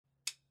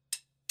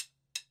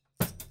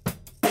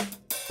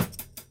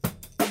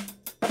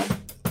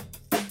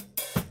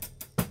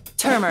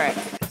turmeric,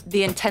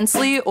 the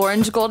intensely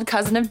orange-gold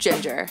cousin of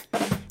ginger,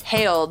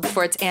 hailed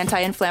for its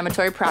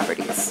anti-inflammatory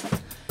properties.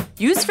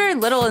 Used very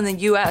little in the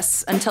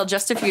US until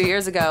just a few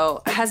years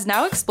ago, has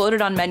now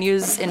exploded on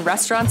menus in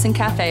restaurants and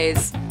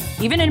cafes,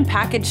 even in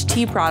packaged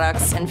tea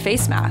products and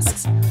face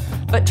masks.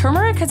 But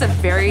turmeric has a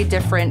very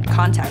different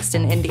context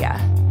in India.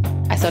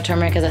 I saw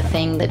turmeric as a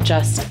thing that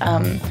just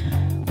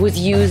was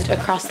used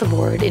across the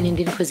board in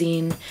Indian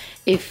cuisine.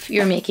 If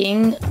you're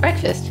making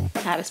breakfast,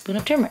 add a spoon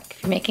of turmeric.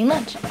 If you're making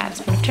lunch, add a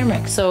spoon of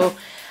turmeric. So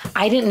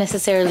I didn't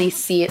necessarily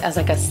see it as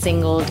like a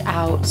singled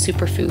out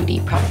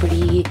superfoody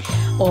property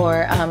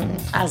or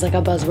as like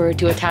a buzzword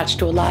to attach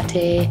to a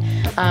latte.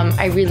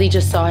 I really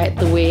just saw it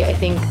the way I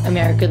think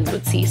Americans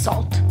would see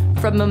salt.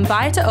 From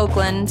Mumbai to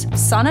Oakland,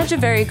 Sana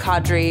Javeri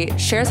Kadri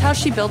shares how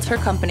she built her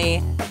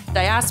company,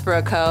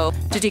 Diaspora Co.,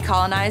 to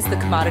decolonize the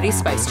commodity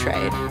spice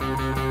trade.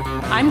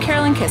 I'm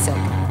Carolyn Kissick.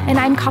 And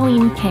I'm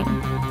Colleen King.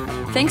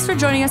 Thanks for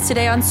joining us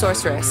today on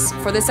Sorceress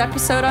for this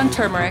episode on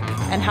turmeric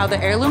and how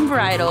the heirloom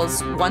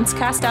varietals, once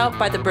cast out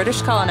by the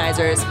British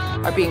colonizers,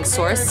 are being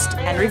sourced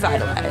and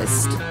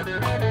revitalized.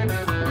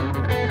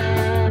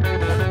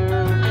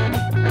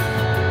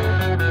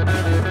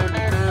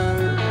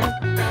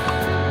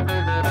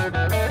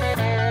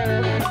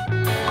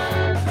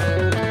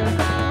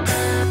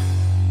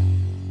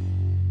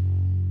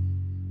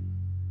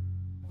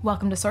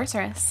 Welcome to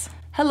Sorceress.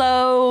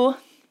 Hello.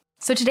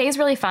 So today is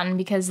really fun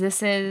because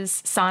this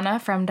is Sana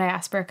from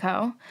Diaspora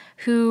Co.,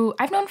 who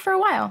I've known for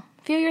a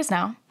few years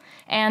now.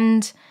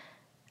 And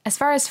as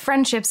far as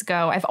friendships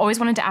go, I've always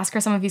wanted to ask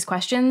her some of these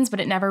questions, but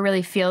it never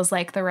really feels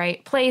like the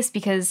right place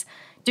because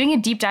doing a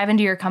deep dive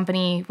into your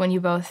company when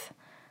you both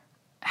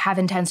have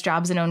intense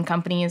jobs and own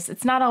companies,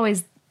 it's not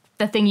always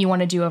the thing you want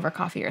to do over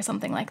coffee or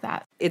something like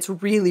that. It's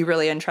really,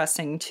 really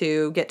interesting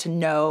to get to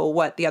know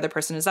what the other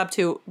person is up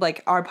to.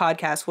 Like, our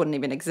podcast wouldn't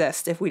even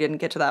exist if we didn't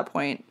get to that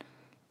point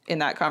in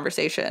that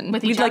conversation.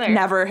 With each other.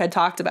 Never had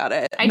talked about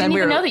it. I didn't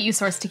even know that you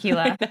sourced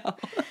tequila.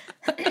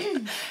 I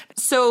know.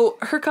 So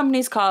her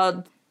company's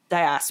called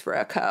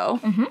Diaspora Co.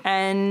 Mm-hmm.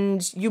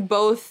 And you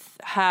both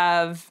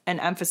have an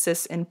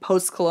emphasis in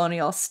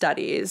post-colonial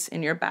studies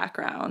in your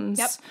backgrounds,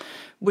 Yep.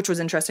 which was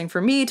interesting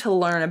for me to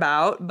learn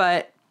about.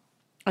 But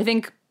I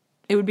think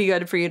it would be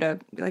good for you to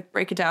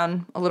break it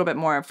down a little bit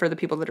more for the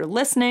people that are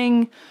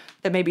listening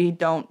that maybe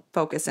don't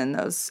focus in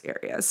those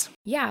areas.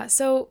 Yeah,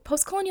 so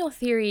post-colonial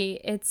theory,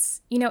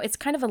 it's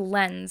kind of a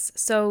lens.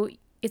 So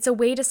it's a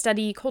way to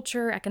study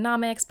culture,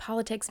 economics,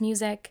 politics,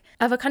 music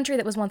of a country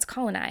that was once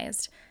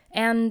colonized.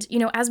 And,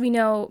 as we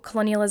know,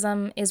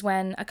 colonialism is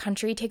when a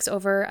country takes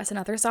over as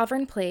another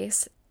sovereign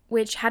place,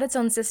 which had its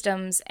own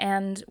systems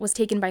and was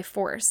taken by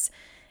force.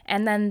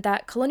 And then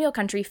that colonial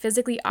country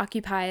physically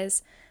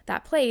occupies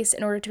that place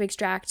in order to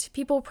extract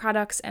people,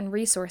 products, and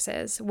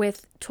resources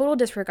with total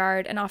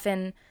disregard and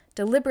often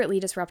deliberately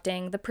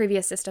disrupting the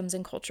previous systems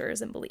and cultures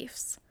and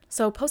beliefs.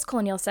 So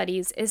post-colonial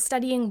studies is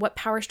studying what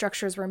power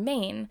structures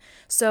remain.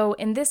 So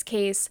in this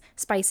case,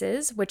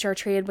 spices, which are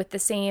traded with the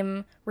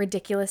same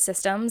ridiculous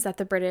systems that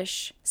the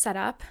British set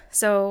up.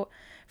 So,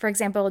 for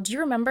example, do you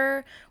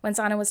remember when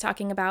Sana was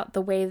talking about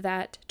the way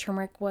that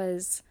turmeric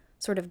was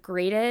sort of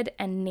graded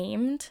and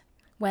named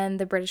when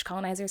the British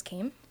colonizers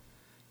came?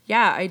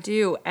 Yeah, I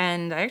do.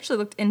 And I actually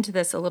looked into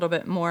this a little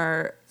bit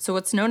more. So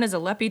what's known as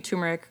Aleppi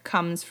turmeric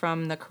comes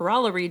from the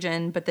Kerala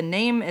region, but the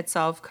name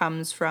itself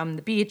comes from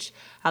the beach,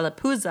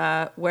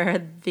 Alappuzha,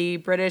 where the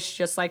British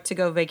just like to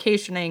go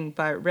vacationing,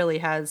 but really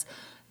has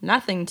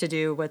nothing to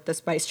do with the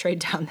spice trade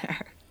down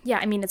there. Yeah,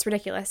 I mean, it's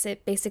ridiculous.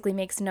 It basically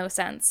makes no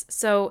sense.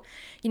 So,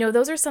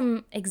 those are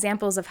some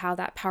examples of how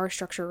that power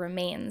structure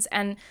remains.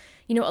 And,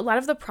 a lot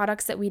of the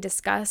products that we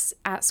discuss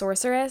at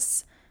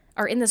Sorceress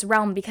are in this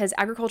realm because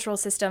agricultural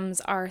systems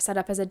are set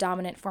up as a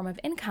dominant form of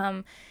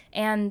income.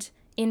 And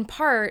in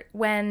part,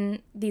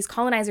 when these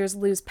colonizers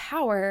lose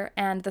power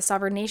and the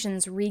sovereign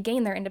nations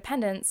regain their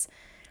independence,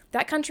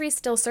 that country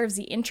still serves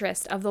the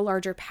interest of the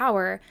larger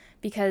power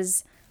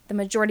because the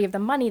majority of the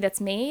money that's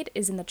made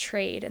is in the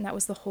trade, and that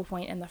was the whole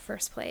point in the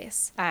first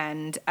place.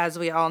 And as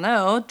we all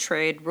know,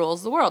 trade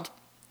rules the world.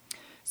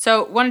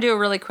 So want to do a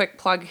really quick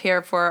plug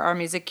here for our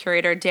music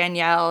curator,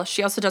 Danielle.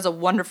 She also does a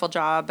wonderful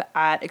job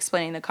at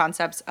explaining the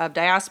concepts of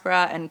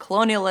diaspora and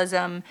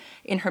colonialism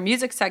in her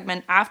music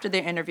segment after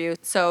the interview.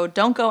 So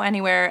don't go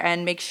anywhere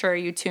and make sure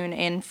you tune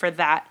in for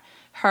that.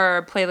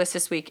 Her playlist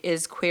this week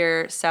is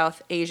Queer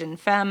South Asian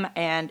Femme,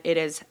 and it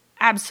is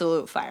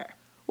absolute fire.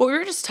 What we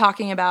were just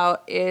talking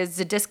about is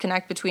the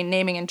disconnect between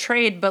naming and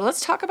trade, but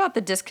let's talk about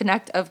the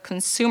disconnect of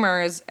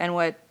consumers and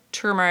what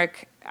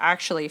turmeric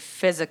actually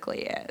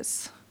physically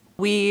is.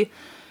 We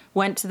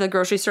went to the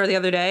grocery store the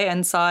other day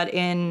and saw it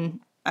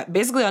in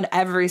basically on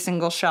every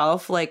single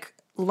shelf, like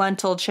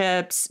lentil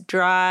chips,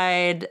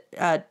 dried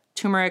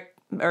turmeric,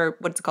 or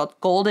what's it called,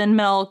 golden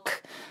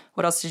milk.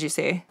 What else did you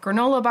see?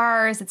 Granola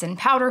bars. It's in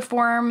powder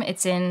form.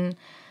 It's in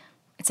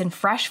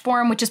fresh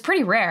form, which is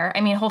pretty rare.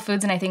 I mean, Whole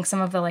Foods and I think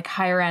some of the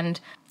higher end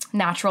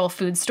natural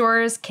food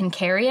stores can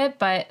carry it,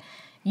 but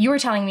you were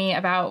telling me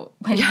about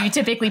when you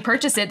typically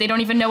purchase it, they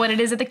don't even know what it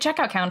is at the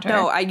checkout counter.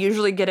 No, I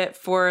usually get it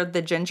for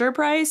the ginger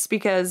price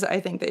because I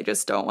think they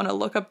just don't want to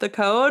look up the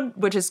code,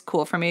 which is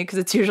cool for me because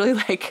it's usually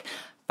like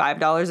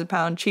 $5 a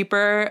pound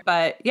cheaper.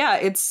 But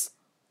yeah,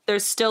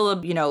 there's still a,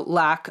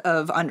 lack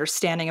of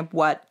understanding of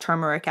what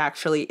turmeric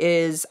actually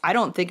is. I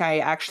don't think I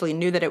actually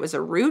knew that it was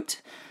a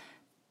root.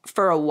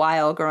 For a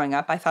while growing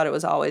up, I thought it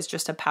was always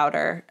just a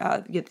powder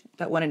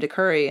that went into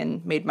curry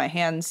and made my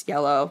hands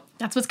yellow.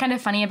 That's what's kind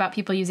of funny about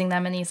people using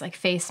them in these like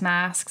face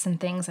masks and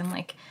things. I'm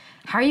like,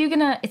 how are you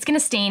it's gonna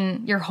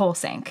stain your whole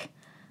sink.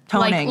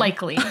 Toning.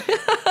 Likely.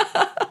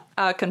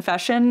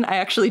 Confession, I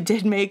actually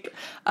did make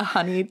a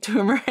honey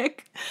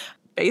turmeric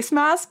face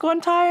mask one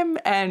time,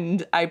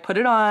 and I put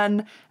it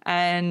on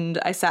and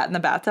I sat in the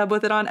bathtub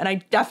with it on, and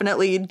I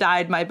definitely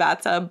dyed my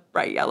bathtub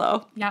bright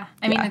yellow. Yeah.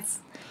 I mean,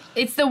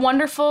 it's the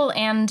wonderful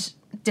and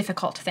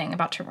difficult thing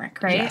about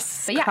turmeric, right?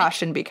 Yes. But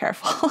caution, be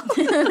careful.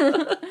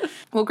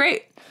 Well,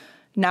 great.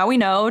 Now we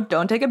know,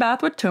 don't take a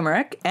bath with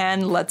turmeric,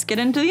 and let's get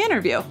into the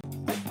interview.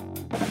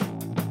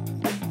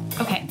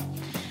 Okay.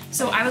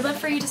 So I would love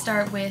for you to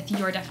start with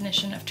your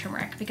definition of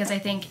turmeric, because I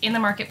think in the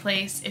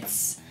marketplace,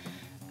 it's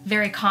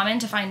very common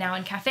to find now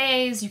in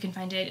cafes. You can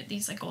find it at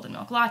these like golden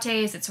milk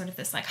lattes. It's sort of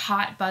this like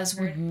hot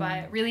buzzword,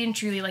 but really and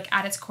truly like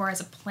at its core as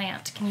a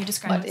plant. Can you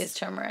describe What is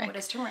turmeric? What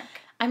is turmeric?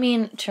 I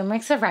mean,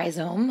 turmeric's a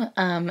rhizome,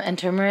 and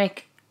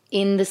turmeric,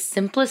 in the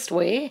simplest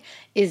way,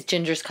 is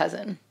ginger's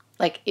cousin.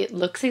 Like, it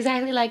looks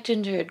exactly like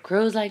ginger, it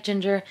grows like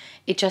ginger,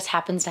 it just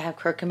happens to have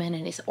curcumin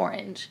and is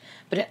orange.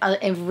 But in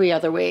every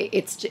other way,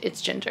 it's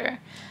ginger.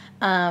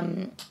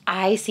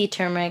 I see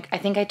turmeric, I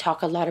think I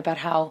talk a lot about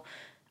how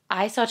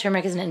I saw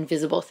turmeric as an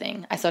invisible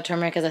thing. I saw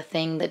turmeric as a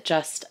thing that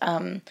just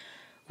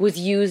was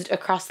used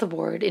across the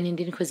board in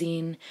Indian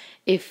cuisine.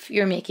 If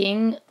you're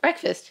making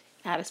breakfast,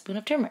 add a spoon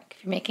of turmeric.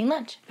 If you're making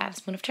lunch, add a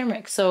spoon of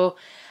turmeric. So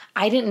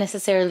I didn't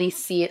necessarily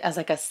see it as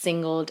like a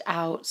singled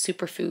out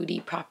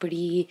superfoody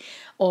property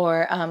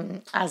or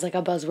as like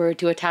a buzzword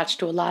to attach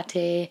to a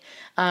latte.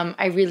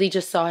 I really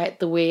just saw it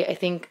the way I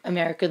think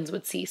Americans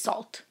would see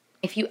salt.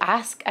 If you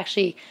ask,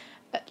 actually,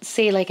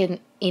 say like an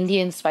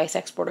Indian spice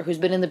exporter who's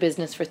been in the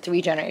business for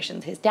 3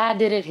 generations, his dad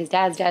did it, his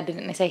dad's dad did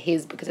it, and I say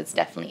his because it's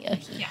definitely a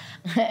he. Yeah.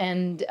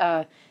 And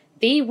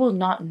they will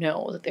not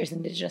know that there's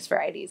indigenous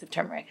varieties of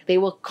turmeric. They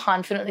will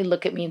confidently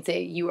look at me and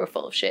say, you are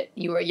full of shit.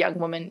 You are a young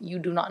woman. You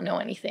do not know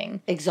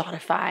anything.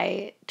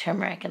 Exotify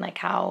turmeric and like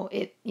how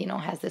it,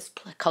 has this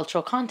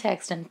cultural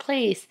context and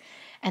place.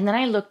 And then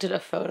I looked at a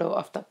photo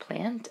of the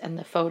plant and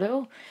the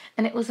photo,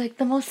 and it was like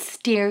the most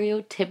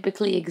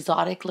stereotypically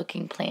exotic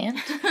looking plant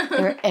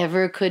there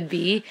ever could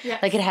be.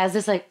 Yes. Like it has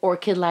this like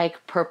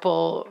orchid-like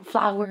purple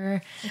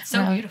flower. It's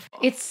so beautiful.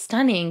 It's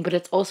stunning, but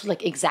it's also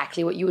like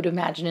exactly what you would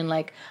imagine in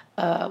like,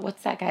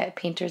 what's that guy,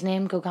 painter's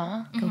name? Gauguin?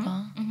 Mm-hmm.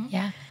 Gauguin? Mm-hmm.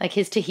 Yeah. Like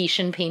his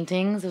Tahitian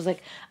paintings, it was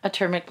like a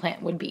turmeric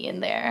plant would be in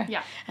there.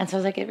 Yeah. And so I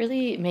was like, it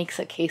really makes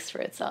a case for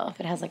itself.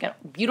 It has like a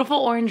beautiful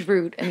orange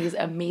root and these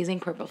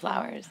amazing purple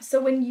flowers. So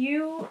when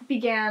you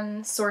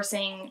began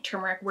sourcing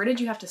turmeric, where did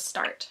you have to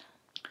start?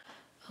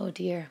 Oh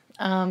dear.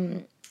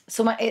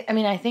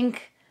 I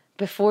think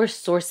before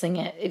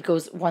sourcing it, it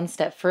goes one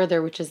step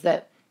further, which is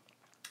that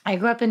I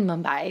grew up in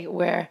Mumbai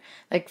where,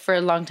 like, for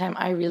a long time,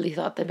 I really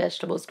thought that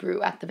vegetables grew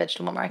at the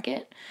vegetable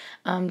market.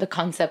 The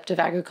concept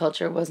of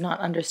agriculture was not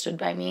understood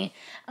by me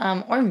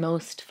or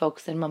most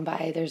folks in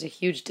Mumbai. There's a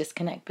huge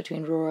disconnect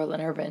between rural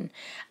and urban.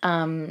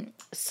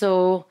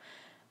 So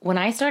when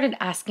I started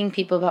asking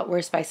people about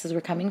where spices were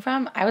coming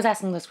from, I was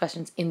asking those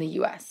questions in the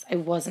US. I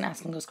wasn't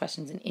asking those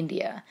questions in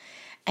India.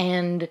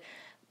 And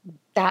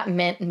that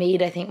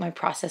made, I think, my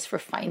process for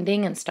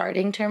finding and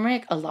starting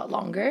turmeric a lot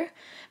longer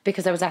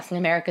because I was asking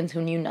Americans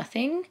who knew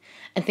nothing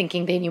and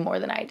thinking they knew more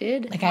than I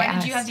did. Like, why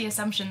did you have the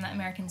assumption that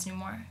Americans knew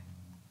more?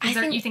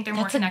 You think they're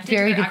more connected to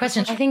their agriculture? That's a very good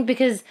question. I think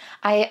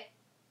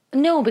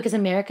because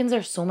Americans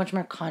are so much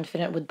more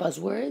confident with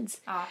buzzwords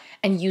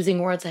and using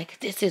words like,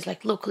 this is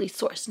like locally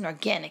sourced and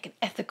organic and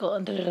ethical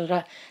and da-da-da-da.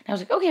 And I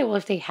was like, okay, well,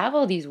 if they have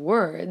all these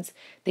words,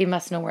 they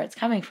must know where it's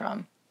coming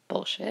from.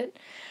 Bullshit.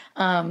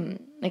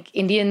 Like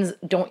Indians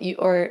don't use,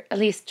 or at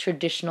least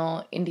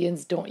traditional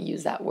Indians don't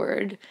use that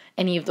word,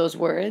 any of those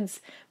words,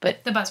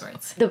 but the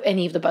buzzwords,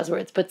 any of the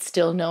buzzwords, but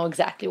still know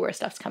exactly where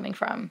stuff's coming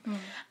from.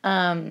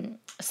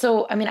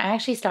 So, I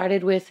actually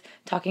started with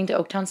talking to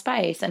Oaktown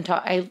Spice and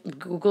I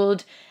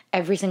Googled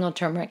every single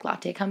turmeric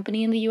latte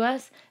company in the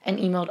US and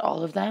emailed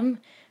all of them.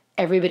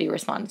 Everybody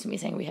responded to me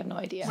saying, we have no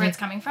idea. Where it's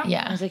coming from?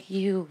 Yeah. I was like,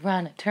 you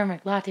run a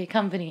turmeric latte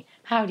company.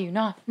 How do you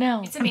not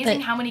know? It's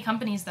amazing how many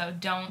companies, though,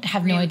 don't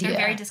have no idea. They're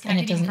very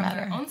disconnected from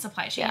their own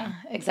supply chain. Yeah,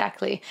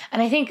 exactly.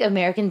 And I think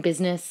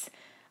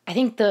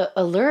the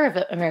allure of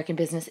American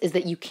business is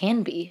that you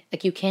can be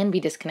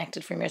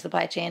disconnected from your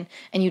supply chain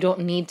and you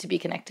don't need to be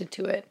connected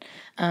to it.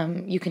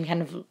 You can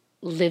kind of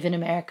live in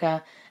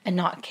America and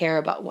not care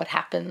about what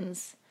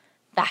happens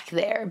back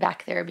there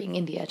being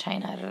India,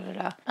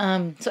 China,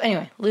 so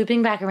anyway,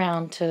 looping back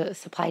around to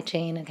supply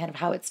chain and kind of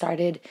how it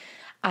started,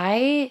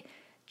 I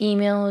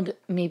emailed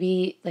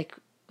maybe like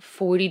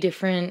 40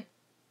 different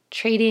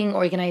trading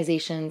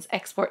organizations,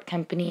 export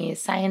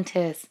companies,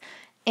 scientists,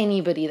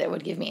 anybody that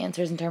would give me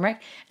answers in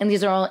turmeric. And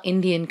these are all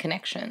Indian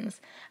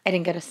connections. I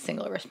didn't get a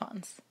single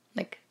response,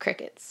 like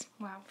crickets.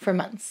 Wow. For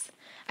months.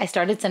 I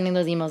started sending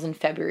those emails in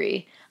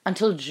February.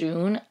 Until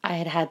June, I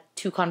had had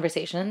 2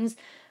 conversations,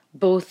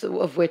 both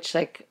of which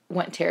like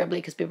went terribly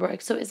because people were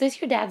like, so is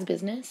this your dad's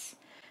business?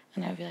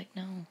 And I'd be like,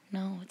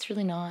 no, it's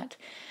really not.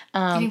 Do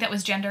you think that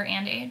was gender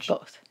and age?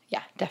 Both.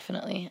 Yeah,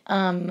 definitely.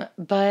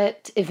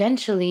 But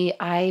eventually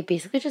I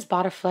basically just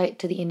bought a flight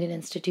to the Indian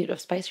Institute of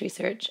Spice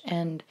Research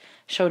and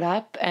showed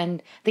up,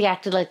 and they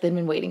acted like they'd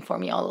been waiting for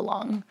me all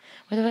along.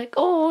 Where they're like,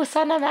 oh,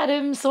 Sana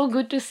madam, so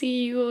good to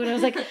see you. And I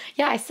was like,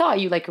 yeah, I saw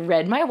you like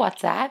read my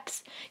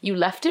WhatsApps, you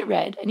left it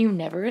read, and you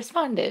never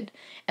responded.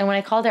 And when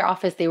I called their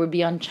office, they would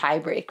be on chai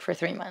break for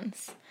 3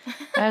 months.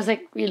 And I was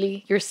like,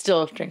 really? You're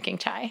still drinking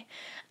chai?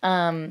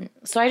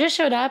 So I just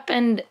showed up,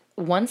 and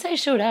once I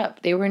showed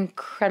up, they were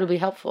incredibly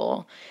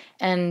helpful.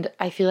 And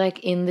I feel like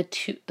in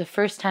the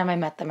first time I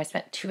met them, I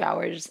spent 2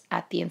 hours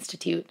at the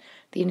Institute,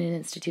 the Indian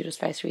Institute of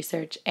Spice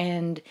Research,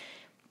 and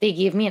they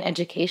gave me an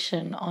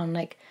education on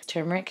like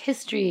turmeric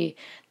history,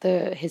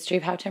 the history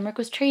of how turmeric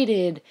was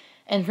traded.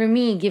 And for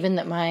me, given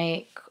that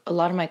a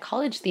lot of my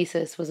college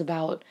thesis was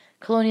about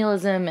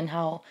colonialism and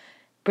how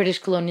British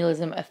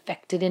colonialism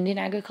affected Indian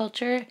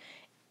agriculture,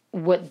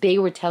 what they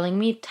were telling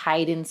me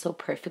tied in so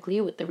perfectly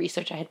with the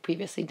research I had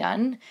previously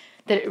done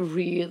that it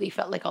really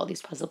felt like all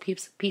these puzzle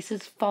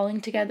pieces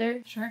falling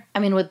together. Sure. I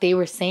mean, what they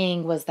were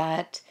saying was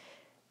that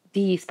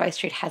the spice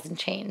trade hasn't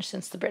changed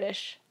since the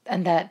British,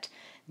 and that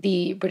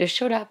the British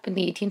showed up in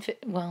the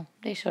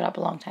they showed up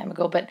a long time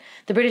ago, but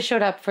the British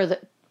showed up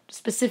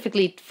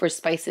specifically for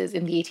spices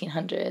in the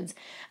 1800s,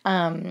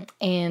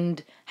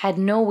 and had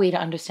no way to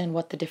understand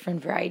what the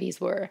different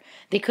varieties were.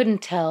 They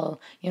couldn't tell,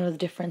 the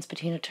difference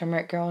between a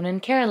turmeric grown in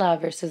Kerala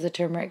versus a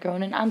turmeric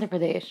grown in Andhra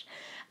Pradesh.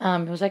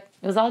 It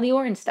was all the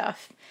orange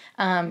stuff.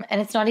 And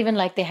it's not even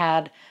like they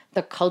had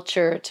the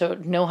culture to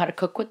know how to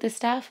cook with this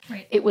stuff.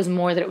 Right. It was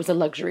more that it was a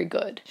luxury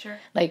good. Sure.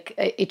 Like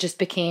it just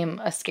became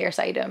a scarce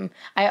item.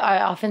 I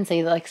often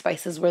say that like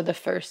spices were the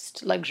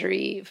first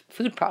luxury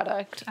food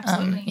product.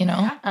 Absolutely.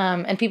 Yeah.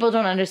 And people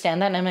don't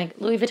understand that. And I'm like,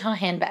 Louis Vuitton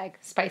handbag,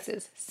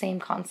 spices, same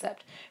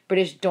concept.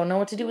 British don't know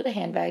what to do with the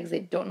handbags. They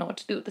don't know what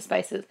to do with the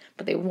spices,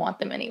 but they want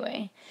them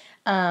anyway.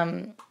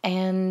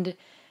 And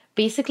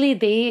basically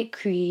they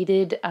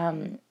created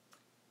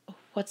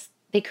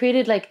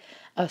like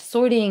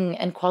sorting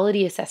and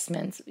quality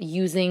assessments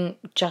using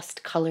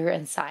just color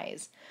and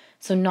size.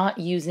 So not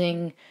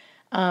using,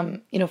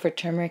 for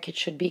turmeric, it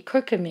should be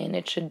curcumin.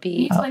 It should be...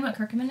 Can you explain what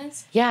curcumin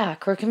is? Yeah,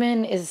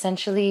 curcumin is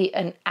essentially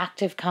an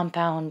active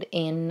compound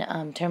in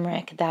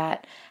turmeric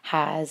that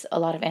has a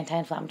lot of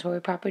anti-inflammatory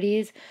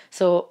properties.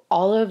 So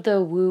all of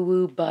the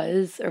woo-woo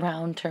buzz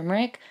around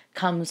turmeric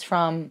comes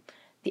from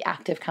the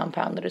active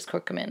compound that is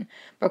curcumin.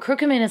 But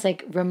curcumin is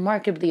like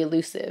remarkably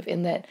elusive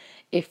in that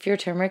if your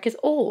turmeric is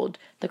old,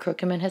 the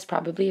curcumin has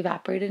probably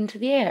evaporated into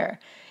the air.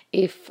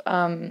 If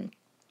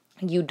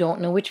you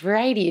don't know which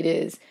variety it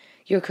is,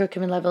 your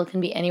curcumin level can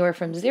be anywhere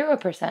from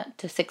 0%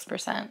 to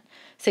 6%.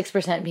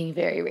 6% being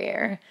very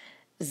rare,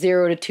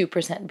 0 to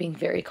 2% being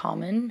very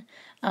common.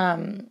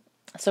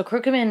 So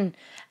curcumin,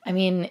 I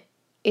mean,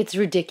 it's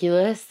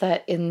ridiculous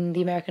that in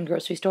the American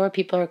grocery store,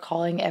 people are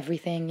calling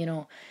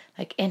everything,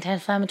 like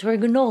anti-inflammatory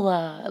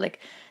granola, like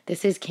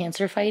this is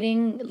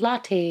cancer-fighting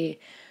latte,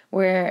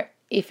 where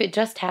if it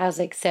just has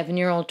like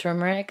 7-year-old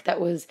turmeric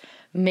that was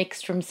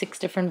mixed from 6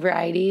 different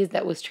varieties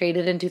that was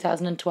traded in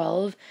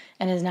 2012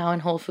 and is now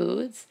in Whole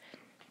Foods,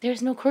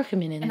 there's no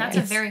curcumin in there. And that's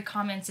a very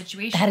common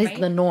situation, That right? is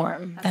the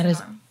norm. That's the is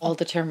norm. all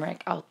the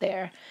turmeric out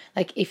there.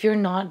 Like if you're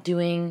not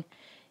doing...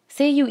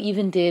 Say that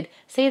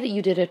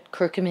you did a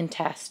curcumin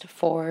test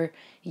for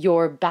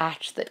your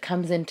batch that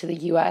comes into the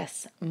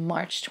US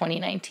March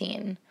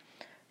 2019.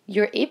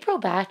 Your April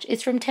batch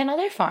is from 10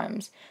 other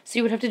farms. So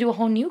you would have to do a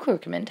whole new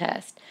curcumin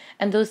test.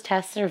 And those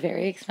tests are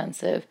very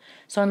expensive.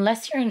 So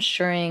unless you're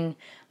ensuring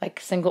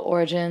like single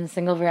origin,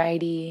 single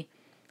variety,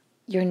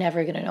 you're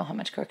never going to know how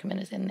much curcumin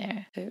is in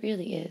there. It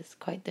really is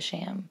quite the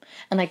sham.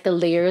 And like the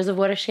layers of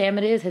what a sham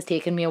it is has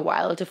taken me a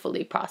while to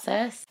fully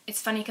process.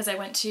 It's funny because I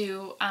went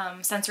to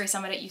Sensory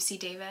Summit at UC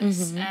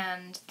Davis, Mm-hmm.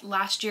 and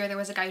last year there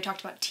was a guy who talked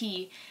about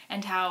tea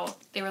and how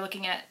they were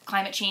looking at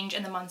climate change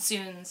and the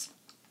monsoons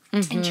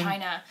in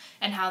China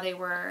and how they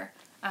were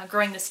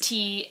growing this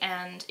tea,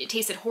 and it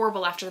tasted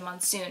horrible after the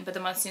monsoon, but the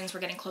monsoons were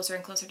getting closer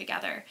and closer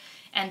together.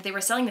 And they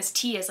were selling this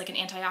tea as like an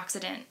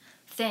antioxidant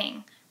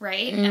thing,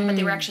 right? But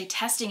they were actually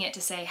testing it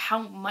to say how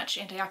much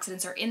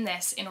antioxidants are in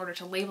this in order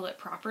to label it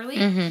properly,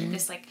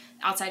 this like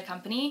outside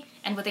company.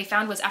 And what they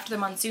found was after the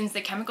monsoons,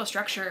 the chemical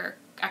structure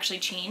actually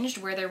changed,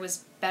 where there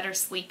was better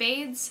sleep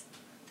aids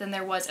than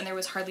there was, and there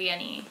was hardly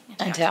any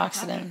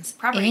Antioxidants.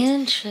 properties.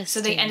 Interesting. So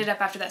they ended up,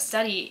 after that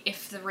study,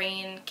 if the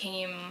rain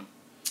came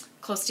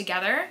close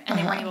together and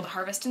they weren't able to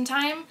harvest in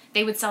time,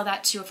 they would sell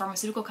that to a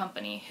pharmaceutical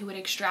company who would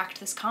extract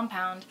this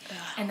compound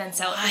and then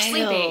sell it for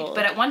sleep aid.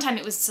 But at one time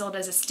it was sold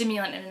as a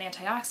stimulant and an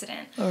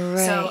antioxidant.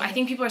 Right. So I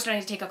think people are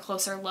starting to take a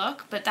closer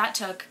look, but that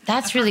took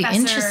That's really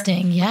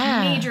interesting,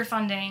 yeah. major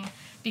funding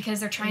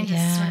because they're trying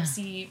to sort of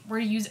see, we're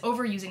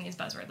overusing these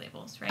buzzword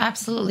labels, right?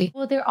 Absolutely.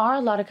 Well, there are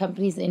a lot of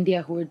companies in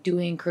India who are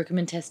doing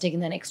curcumin testing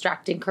and then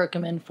extracting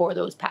curcumin for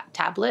those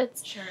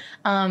tablets. Sure.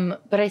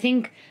 But I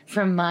think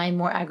from my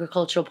more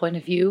agricultural point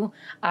of view,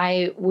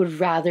 I would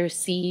rather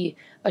see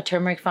a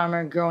turmeric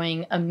farmer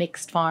growing a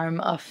mixed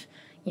farm of,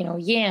 you know,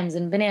 yams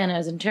and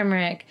bananas and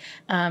turmeric,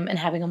 and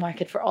having a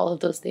market for all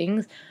of those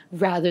things,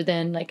 rather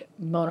than like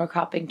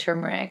monocropping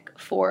turmeric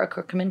for a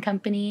curcumin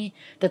company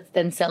that's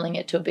then selling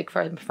it to a big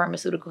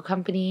pharmaceutical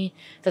company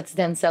that's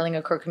then selling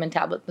a curcumin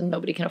tablet that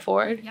nobody can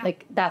afford. Yeah.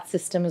 Like that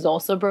system is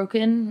also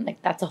broken.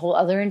 Like that's a whole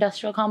other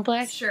industrial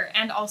complex. Sure,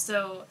 and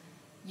also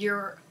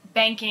you're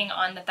banking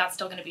on that's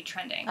still going to be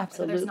trending.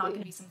 Absolutely. There's not going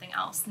to be something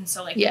else. And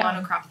so like Yeah.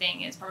 the monocrop thing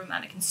is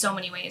problematic in so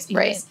many ways because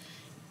Right.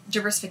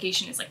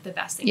 diversification is like the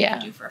best thing you can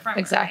do for a farmer.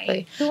 Exactly.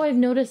 Right? So I've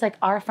noticed like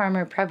our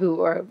farmer Prabhu,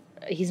 or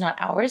he's not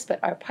ours, but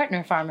our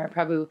partner farmer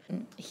Prabhu,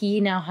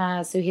 he now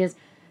has,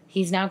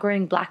 he's now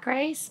growing black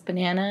rice,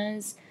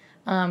 bananas,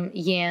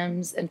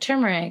 yams, and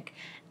turmeric.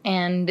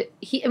 And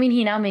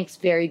he now makes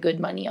very good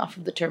money off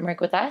of the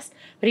turmeric with us.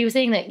 But he was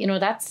saying that, you know,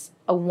 that's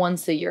a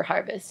once a year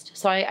harvest.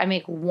 So I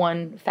make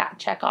one fat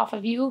check off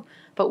of you,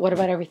 but what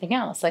about everything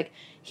else? Like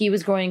he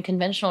was growing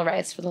conventional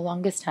rice for the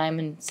longest time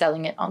and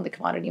selling it on the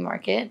commodity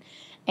market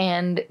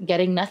and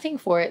getting nothing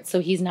for it. So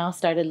he's now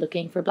started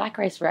looking for black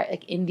rice,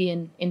 like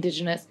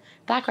indigenous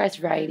black rice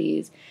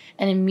varieties.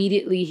 And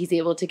immediately he's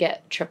able to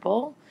get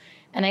triple.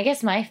 And I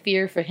guess my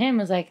fear for him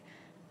was like,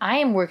 I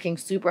am working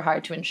super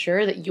hard to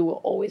ensure that you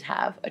will always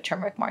have a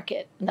turmeric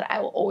market and that I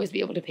will always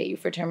be able to pay you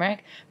for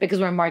turmeric because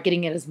we're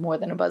marketing it as more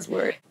than a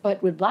buzzword.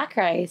 But with black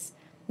rice,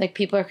 like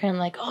people are kind of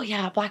like, oh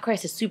yeah, black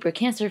rice is super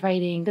cancer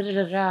fighting, da da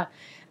da da.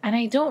 And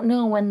I don't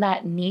know when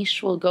that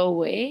niche will go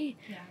away.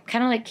 Yeah.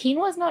 Kind of like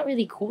quinoa is not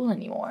really cool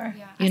anymore.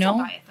 Yeah. You I know? still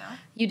buy it though.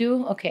 You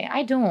do? Okay.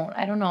 I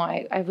don't know.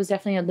 I was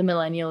definitely the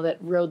millennial that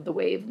rode the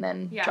wave and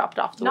then dropped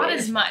off the wave. Not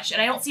as much,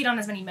 and I don't see it on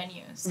as many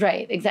menus.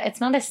 Right. Exactly. It's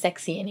not as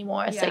sexy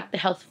anymore. It's like the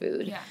health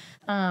food. Yeah.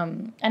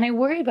 And I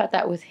worry about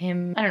that with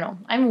him. I don't know.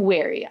 I'm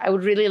wary. I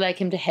would really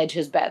like him to hedge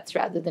his bets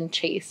rather than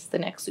chase the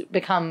next,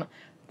 become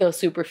the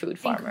superfood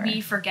farmer. I think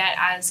we forget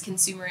as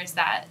consumers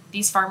that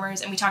these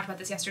farmers, and we talked about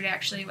this yesterday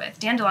actually with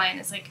Dandelion,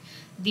 is like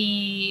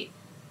the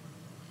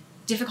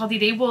difficulty.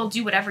 They will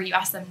do whatever you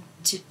ask them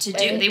to do.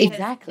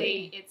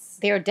 Exactly.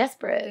 They are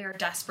desperate. They are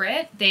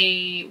desperate.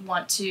 They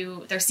want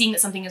to, they're seeing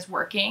that something is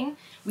working.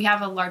 We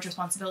have a large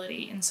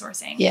responsibility in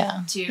sourcing.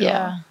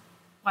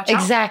 Watch out.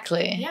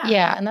 Exactly.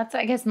 Yeah. And that's,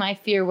 I guess, my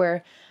fear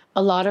where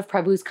a lot of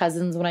Prabhu's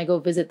cousins, when I go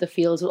visit the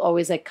fields, will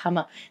always like come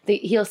up.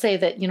 He'll say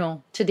that, you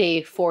know,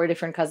 today 4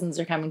 different cousins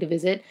are coming to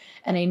visit.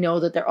 And I know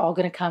that they're all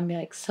going to come and be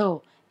like,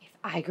 so if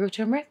I grow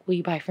turmeric, will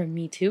you buy from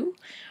me too?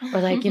 Or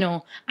like, you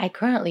know, I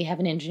currently have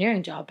an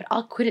engineering job, but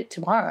I'll quit it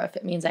tomorrow if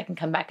it means I can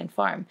come back and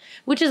farm.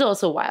 Which is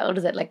also wild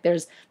that like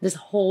there's this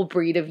whole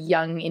breed of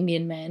young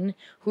Indian men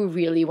who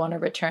really want to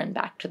return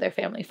back to their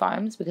family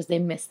farms because they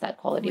miss that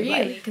quality of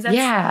life. Because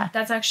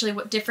that's actually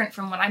what different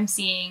from what I'm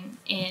seeing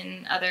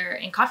in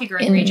coffee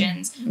growing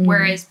regions.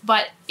 Whereas,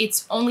 but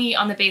it's only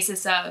on the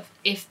basis of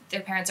if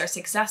their parents are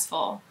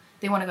successful,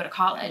 they want to go to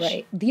college.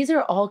 Right. These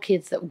are all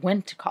kids that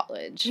went to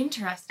college.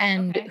 Interesting.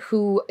 And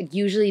who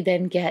usually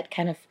then get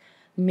kind of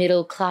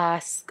middle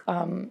class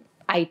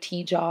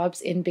IT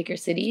jobs in bigger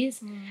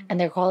cities, and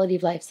their quality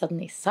of life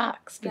suddenly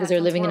sucks because they're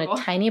living in a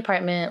tiny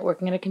apartment,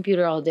 working at a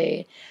computer all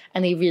day,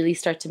 and they really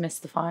start to miss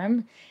the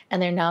farm.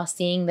 And they're now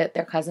seeing that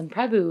their cousin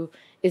Prabhu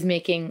is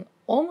making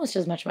almost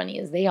as much money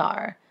as they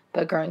are,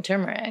 but growing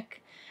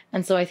turmeric.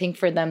 And so I think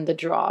for them, the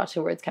draw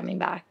towards coming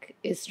back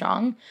is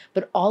strong.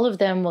 But all of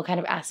them will kind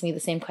of ask me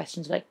the same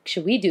questions, like,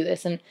 should we do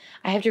this? And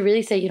I have to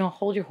really say, you know,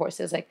 hold your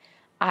horses. Like,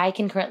 I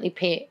can currently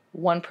pay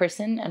one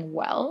person and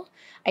well.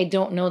 I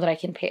don't know that I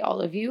can pay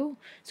all of you.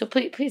 So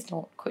please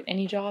don't quit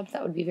any jobs.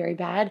 That would be very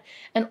bad.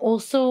 And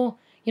also,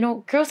 you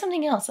know, grow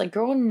something else. Like,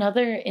 grow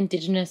another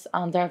indigenous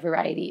Andhra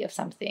variety of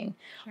something.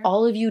 Sure.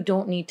 All of you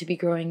don't need to be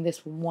growing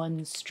this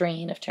one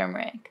strain of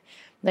turmeric.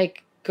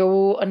 Like,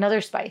 go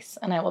another spice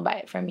and I will buy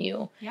it from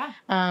you. Yeah.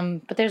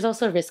 But there's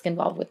also risk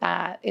involved with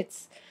that.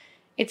 It's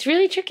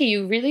really tricky.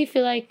 You really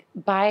feel like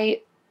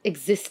by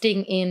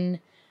existing in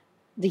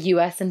the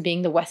US and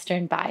being the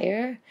Western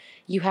buyer,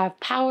 you have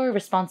power,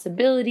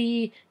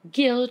 responsibility,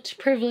 guilt,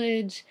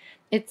 privilege.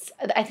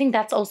 I think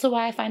that's also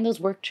why I find those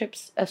work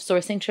trips of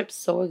sourcing trips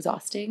so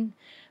exhausting,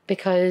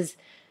 because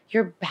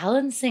you're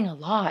balancing a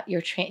lot.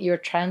 You're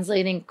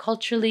translating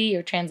culturally,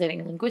 you're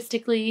translating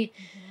linguistically,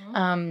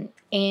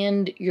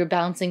 and you're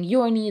balancing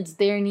your needs,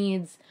 their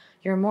needs,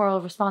 your moral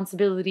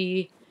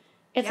responsibility.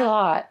 It's a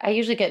lot. I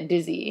usually get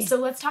dizzy. So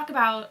let's talk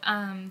about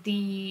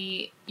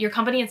your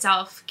company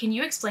itself. Can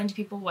you explain to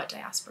people what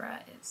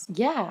Diaspora is?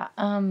 Yeah.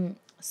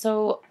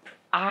 So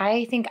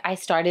I think I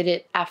started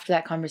it after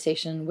that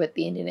conversation with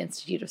the Indian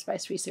Institute of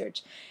Spice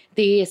Research.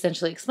 They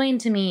essentially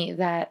explained to me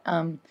that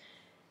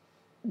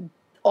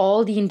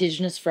all the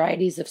indigenous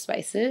varieties of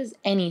spices,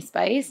 any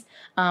spice,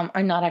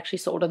 are not actually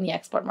sold on the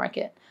export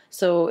market.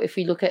 So if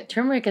we look at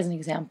turmeric as an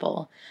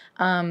example,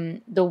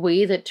 the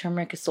way that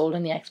turmeric is sold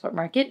in the export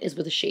market is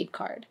with a shade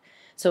card.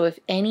 So if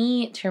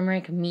any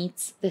turmeric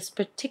meets this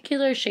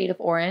particular shade of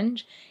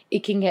orange,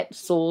 it can get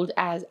sold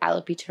as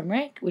Alleppey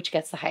turmeric, which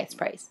gets the highest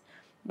price.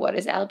 What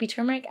is Alleppey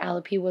turmeric?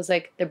 Alleppey was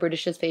like the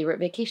British's favorite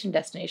vacation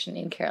destination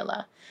in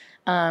Kerala.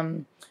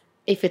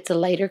 If it's a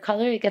lighter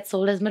color, it gets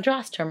sold as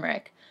Madras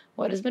turmeric.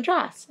 What is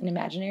Madras? An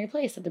imaginary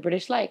place that the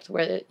British liked,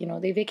 where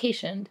they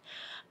vacationed.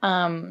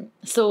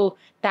 So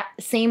that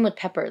same with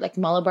pepper, like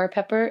Malabar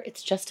pepper,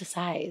 it's just a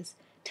size.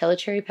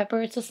 Telecherry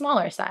pepper, it's a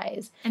smaller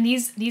size. And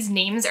these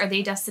names, are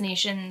they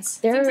destinations?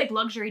 They're, seems like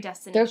luxury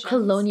destinations. They're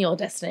colonial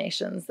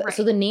destinations. Right.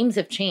 So the names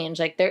have changed.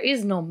 Like there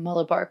is no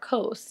Malabar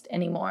Coast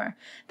anymore.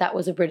 That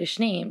was a British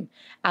name.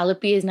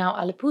 Alleppey is now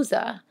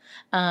Alappuzha.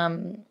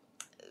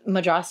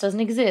 Madras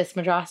doesn't exist.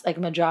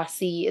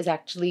 Madrasi is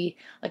actually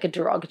like a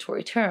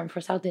derogatory term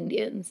for South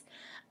Indians.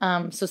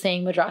 So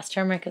saying Madras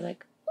turmeric is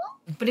like,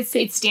 but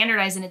it's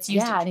standardized and it's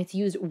used. Yeah, and it's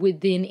used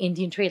within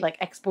Indian trade, like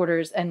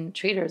exporters and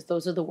traders.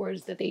 Those are the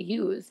words that they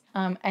use.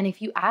 And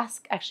if you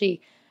ask,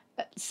 actually,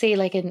 say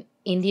like an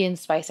Indian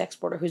spice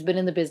exporter who's been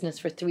in the business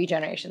for 3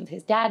 generations,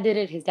 his dad did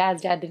it, his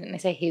dad's dad did it, and I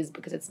say his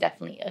because it's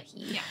definitely a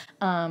he.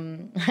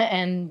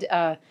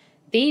 Yeah.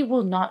 They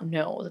will not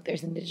know that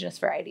there's indigenous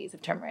varieties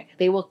of turmeric.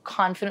 They will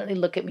confidently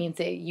look at me and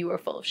say, you are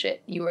full of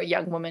shit. You are a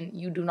young woman.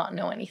 You do not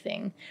know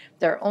anything.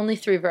 There are only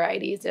 3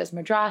 varieties. There's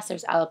Madras,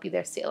 there's Alleppey,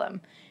 there's Salem.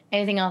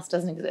 Anything else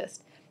doesn't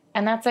exist.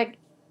 And that's like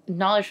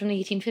knowledge from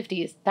the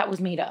 1850s. That was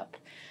made up.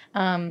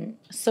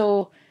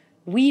 So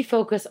we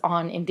focus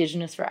on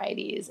indigenous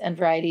varieties and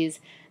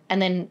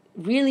then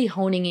really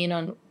honing in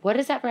on what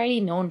is that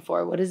variety known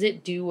for? What does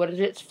it do? What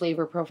are its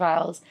flavor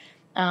profiles?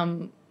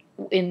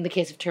 In the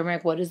case of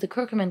turmeric, what is the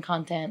curcumin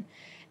content?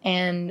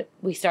 And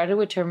we started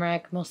with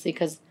turmeric mostly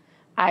because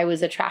I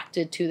was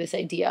attracted to this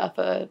idea of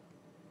a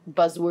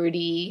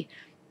buzzwordy,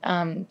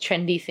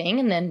 trendy thing,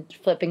 and then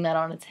flipping that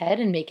on its head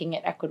and making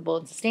it equitable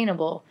and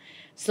sustainable.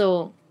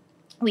 So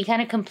we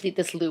kind of complete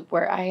this loop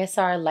where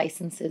ISR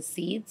licenses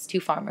seeds to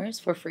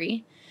farmers for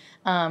free.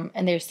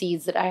 And they're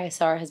seeds that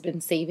ISR has been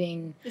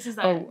saving. This is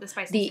the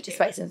Spice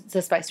Institute.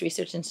 The Spice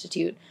Research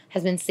Institute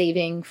has been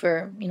saving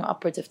for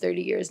upwards of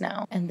 30 years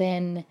now. And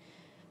then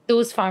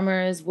those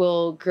farmers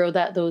will grow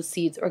those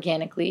seeds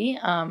organically.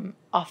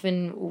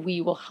 Often we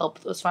will help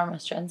those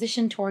farmers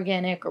transition to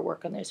organic or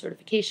work on their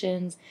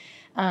certifications,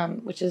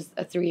 which is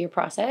a 3-year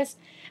process.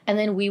 And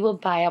then we will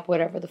buy up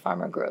whatever the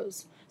farmer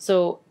grows.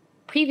 So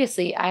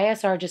previously,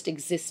 ISR just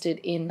existed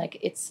in like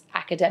its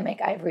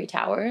academic ivory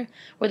tower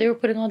where they were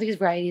putting all these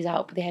varieties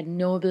out, but they had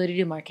no ability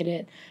to market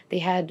it. They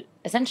had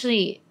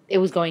essentially, it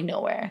was going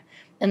nowhere.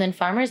 And then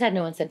farmers had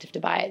no incentive to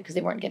buy it because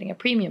they weren't getting a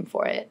premium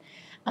for it.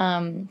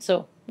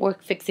 So we're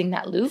fixing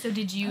that loop. So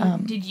did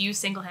you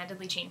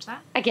single-handedly change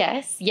that? I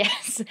guess,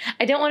 yes.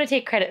 I don't want to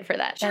take credit for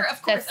that. Sure, of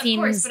course.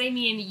 But I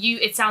mean,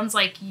 it sounds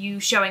like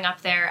you showing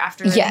up there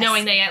after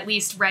knowing they at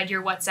least read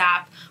your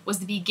WhatsApp was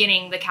the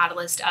beginning, the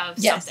catalyst of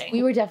something. Yes,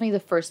 we were definitely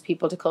the first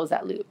people to close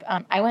that loop.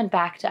 I went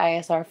back to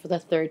ISR for the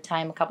 3rd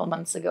time a couple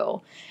months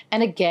ago.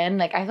 And again,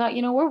 like I thought,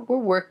 we're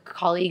work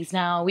colleagues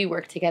now. We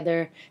work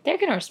together. They're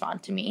going to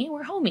respond to me.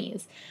 We're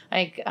homies.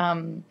 Like,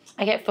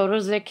 I get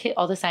photos of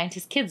all the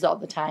scientists' kids all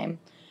the time.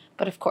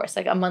 But of course,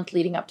 like a month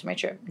leading up to my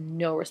trip,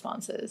 no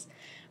responses.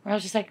 Where I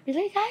was just like,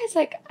 really, guys?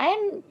 Like,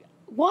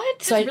 what?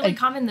 It's really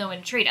common, though,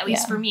 in trade, at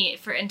least for me,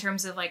 in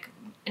terms of, like,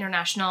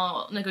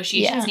 international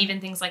negotiations and even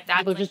things like that.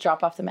 People just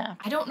drop off the map.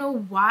 I don't know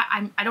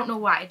why. I don't know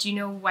why. Do you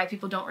know why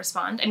people don't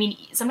respond? I mean,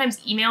 sometimes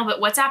email, but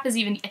WhatsApp is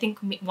even, I think,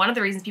 one of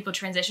the reasons people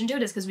transition to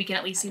it is because we can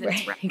at least see that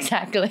it's red.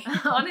 Exactly.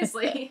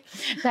 Honestly.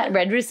 That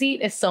red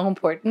receipt is so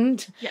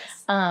important.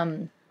 Yes.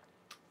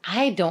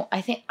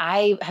 I think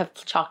I have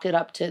chalked it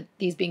up to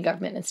these being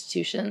government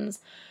institutions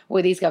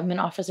where these government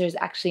officers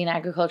actually in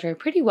agriculture are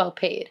pretty well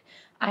paid.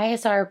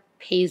 ISR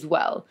pays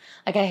well.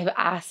 Like I have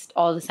asked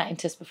all the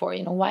scientists before,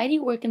 why do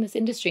you work in this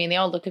industry? And they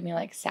all look at me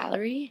like,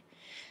 salary?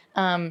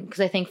 Because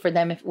I think for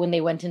them, when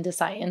they went into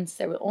science,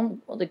 there were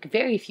only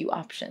very few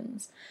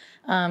options.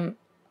 So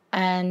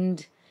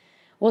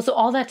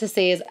all that to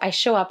say is I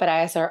show up at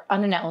ISR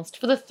unannounced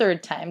for the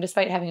 3rd time,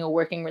 despite having a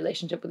working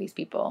relationship with these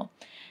people.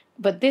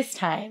 But this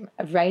time,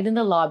 right in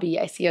the lobby,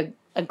 I see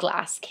a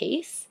glass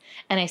case,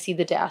 and I see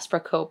the Diaspora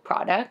Co.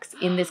 products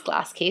in this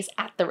glass case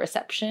at the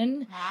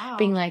reception,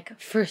 being like,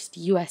 first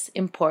U.S.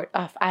 import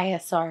of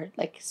ISR,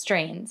 like,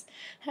 strains.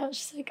 And I was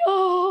just like,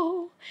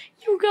 oh,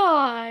 you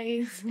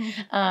guys.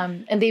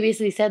 And they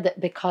basically said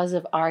that because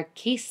of our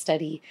case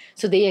study,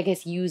 so they, I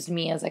guess, used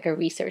me as, like, a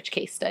research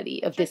case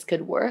study of this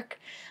could work.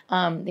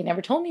 They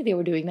never told me they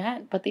were doing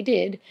that, but they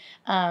did.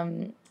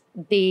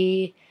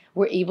 They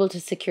were able to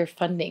secure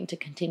funding to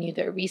continue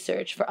their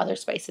research for other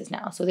spices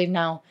now. So they've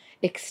now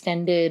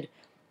extended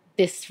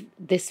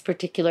this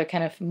particular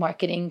kind of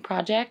marketing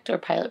project or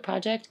pilot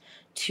project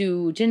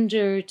to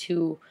ginger,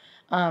 to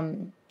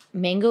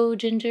mango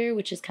ginger,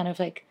 which is kind of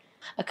like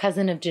a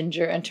cousin of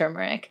ginger and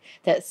turmeric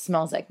that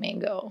smells like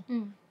mango.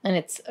 And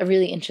it's a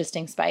really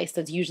interesting spice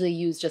that's usually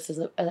used just as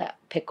a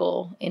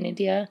pickle in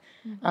India.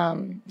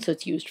 So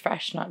it's used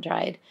fresh, not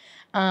dried.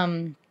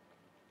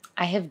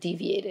 I have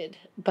deviated,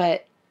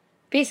 but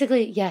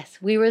basically, yes,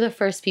 we were the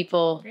first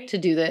people to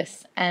do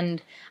this.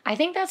 And I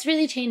think that's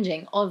really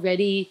changing.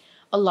 Already,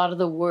 a lot of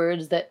the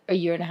words that a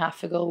year and a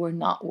half ago were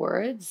not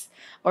words,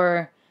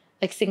 or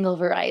like single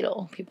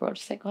varietal. People are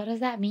just like, what does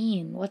that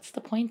mean? What's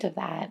the point of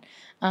that?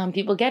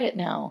 People get it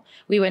now.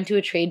 We went to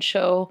a trade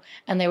show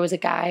and there was a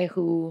guy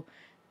who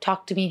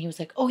talked to me and he was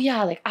like, oh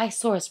yeah, like I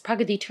source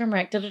Pragati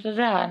turmeric, da da da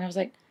da. And I was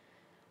like,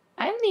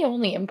 I'm the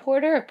only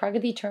importer of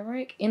Pragati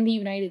turmeric in the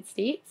United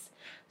States.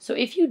 So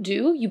if you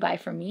do, you buy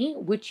from me,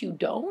 which you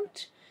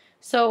don't.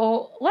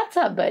 So what's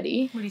up,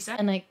 buddy? What did he say?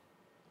 And like,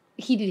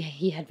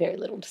 he had very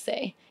little to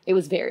say. It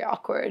was very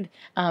awkward.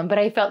 But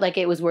I felt like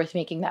it was worth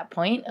making that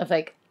point of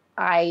like,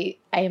 I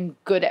am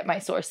good at my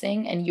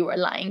sourcing and you are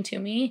lying to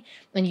me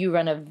and you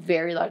run a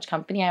very large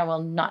company. I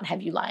will not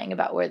have you lying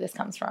about where this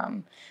comes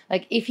from.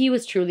 Like if he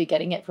was truly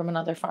getting it from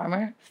another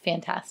farmer,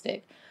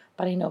 fantastic.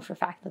 But I know for a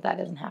fact that that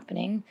isn't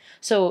happening.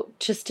 So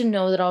just to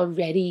know that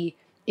already,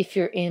 if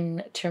you're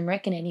in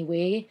turmeric in any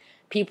way,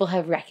 people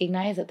have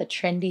recognized that the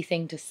trendy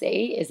thing to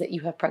say is that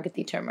you have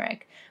Pragati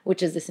turmeric,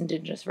 which is this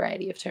indigenous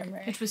variety of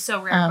turmeric. Which was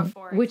so rare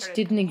before. Which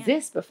didn't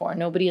exist before.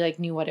 Nobody like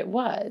knew what it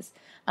was.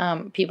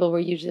 People were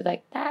usually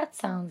like, that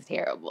sounds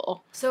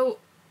terrible. So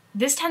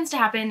this tends to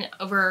happen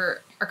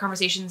over our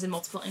conversations in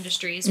multiple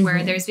industries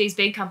where there's these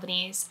big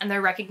companies and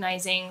they're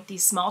recognizing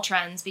these small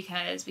trends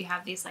because we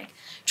have these like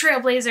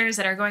trailblazers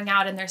that are going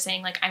out and they're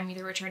saying like, I'm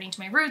either returning to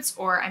my roots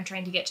or I'm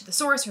trying to get to the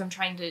source or I'm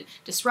trying to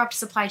disrupt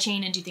supply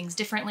chain and do things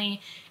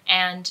differently.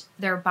 And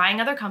they're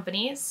buying other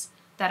companies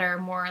that are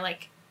more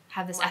like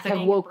have this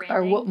ethical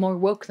are more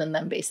woke than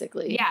them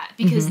basically. Yeah,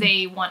 because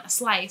they want a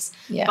slice.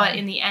 Yeah. But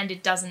in the end,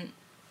 it doesn't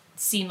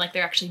seem like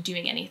they're actually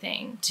doing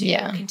anything to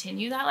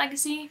continue that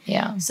legacy.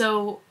 Yeah.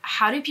 So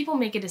how do people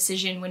make a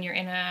decision when you're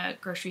in a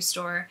grocery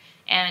store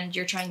and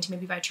you're trying to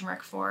maybe buy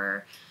turmeric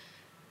for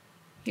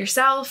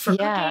yourself, for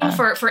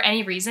cooking, for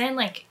any reason?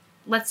 Like,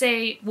 let's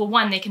say, well,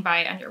 one, they can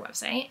buy it on your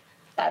website.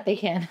 That they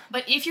can.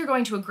 But if you're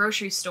going to a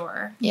grocery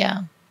store,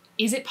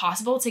 is it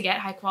possible to get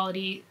high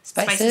quality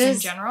spices in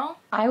general?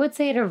 I would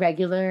say at a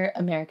regular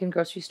American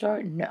grocery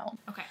store, no.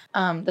 Okay.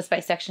 The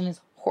spice section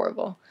is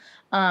horrible.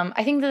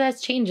 I think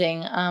that's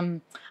changing.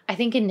 I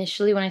think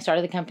initially when I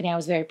started the company, I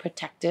was very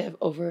protective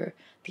over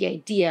the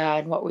idea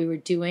and what we were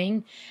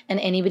doing. And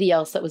anybody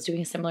else that was doing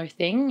a similar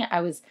thing,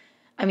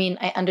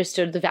 I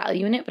understood the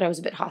value in it, but I was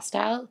a bit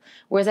hostile.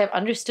 Whereas I've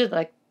understood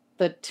like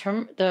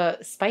the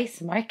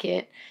spice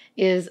market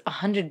is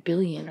 100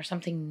 billion or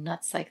something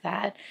nuts like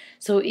that.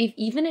 So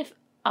even if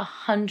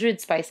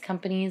 100 spice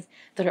companies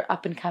that are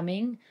up and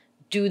coming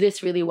do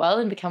this really well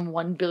and become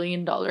 $1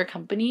 billion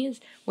companies,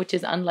 which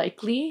is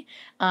unlikely,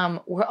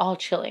 we're all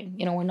chilling.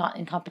 You know, we're not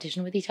in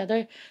competition with each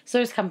other. So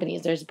there's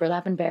companies, there's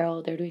Burlap and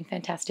Barrel, they're doing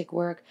fantastic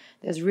work.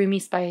 There's Rumi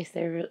Spice,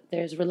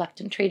 there's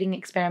Reluctant Trading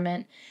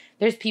Experiment.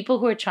 There's people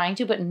who are trying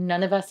to, but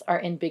none of us are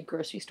in big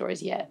grocery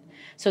stores yet.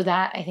 So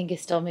that I think is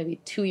still maybe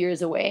 2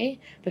 years away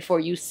before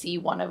you see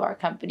one of our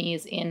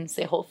companies in,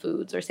 say, Whole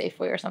Foods or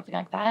Safeway or something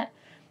like that.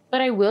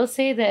 But I will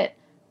say that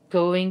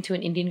going to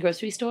an Indian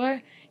grocery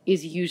store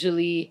is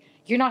usually,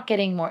 you're not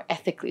getting more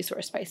ethically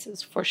sourced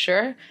spices for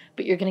sure,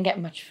 but you're going to get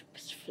much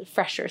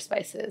fresher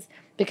spices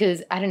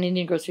because at an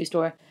Indian grocery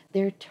store,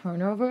 their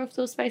turnover of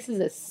those spices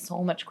is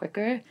so much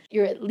quicker.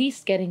 You're at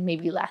least getting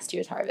maybe last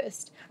year's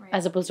harvest,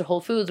 as opposed to Whole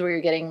Foods where you're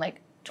getting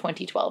like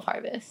 2012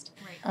 harvest,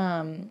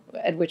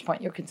 at which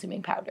point you're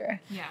consuming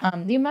powder. Yeah.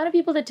 The amount of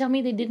people that tell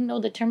me they didn't know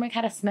that turmeric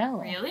had a smell.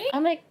 Really?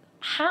 I'm like,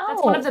 how?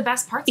 That's one of the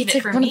best parts of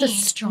it for me. It's one of the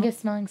strongest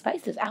smelling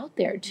spices out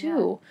there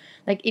too. Yeah.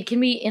 Like it can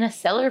be in a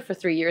cellar for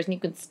 3 years and you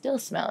can still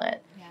smell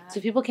it. Yeah. So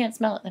if people can't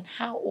smell it, then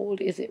how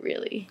old is it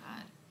really?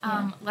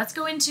 God. Let's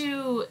go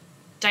into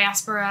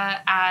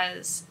diaspora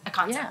as a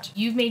concept.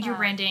 You've made your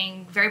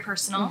branding very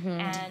personal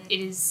and it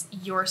is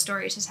your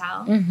story to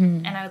tell.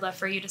 And I would love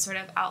for you to sort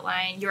of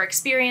outline your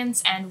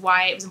experience and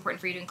why it was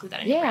important for you to include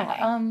that in your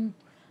branding.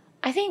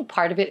 I think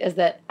part of it is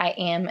that I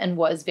am and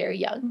was very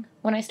young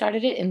when I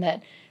started it, in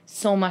that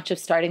so much of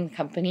starting the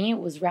company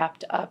was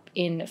wrapped up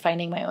in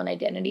finding my own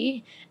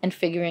identity and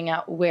figuring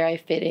out where I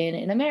fit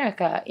in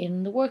America,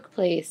 in the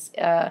workplace,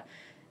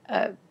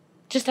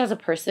 just as a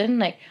person.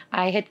 Like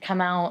I had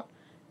come out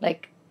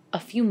like a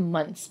few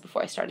months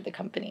before I started the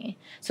company.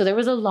 So there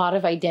was a lot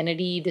of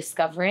identity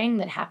discovering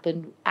that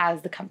happened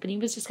as the company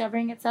was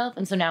discovering itself.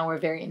 And so now we're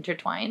very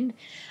intertwined.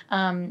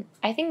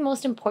 I think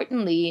most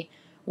importantly,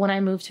 when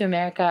I moved to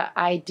America,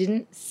 I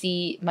didn't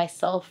see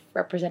myself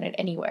represented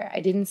anywhere.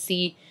 I didn't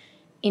see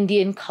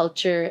Indian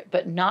culture,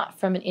 but not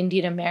from an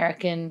Indian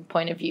American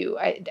point of view.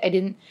 I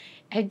didn't.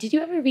 Did you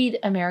ever read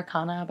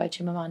Americana by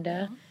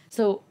Chimamanda?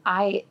 So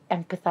I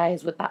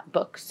empathize with that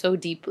book so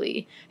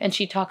deeply. And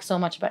she talks so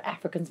much about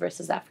Africans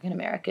versus African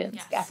Americans,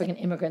 Yes. African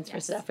immigrants Yes.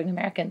 versus African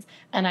Americans.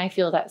 And I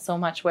feel that so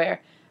much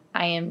where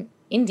I am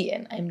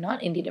Indian. I'm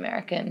not Indian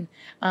American,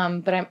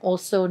 but I'm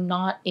also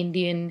not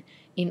Indian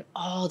in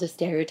all the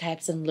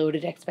stereotypes and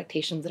loaded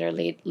expectations that are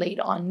laid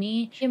on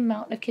me. The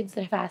amount of kids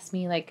that have asked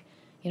me, like,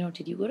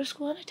 did you go to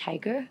school on a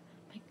tiger? I'm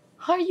like,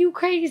 are you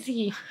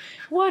crazy?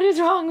 What is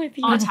wrong with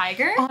you? On a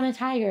tiger? On a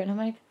tiger. And I'm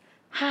like,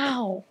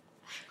 how?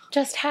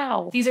 Just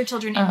how? These are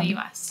children in the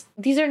U.S.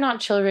 These are not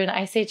children.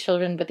 I say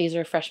children, but these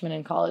are freshmen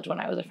in college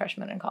when I was a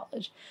freshman in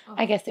college. Oh.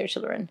 I guess they're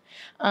children.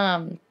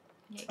 Yikes.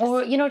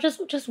 Or,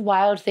 just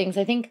wild things.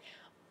 I think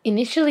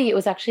initially it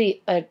was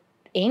actually a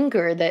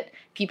anger that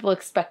people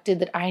expected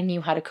that I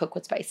knew how to cook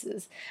with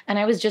spices. And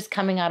I was just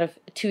coming out of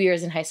 2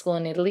 years in high school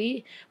in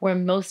Italy, where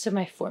most of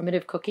my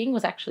formative cooking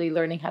was actually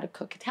learning how to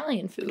cook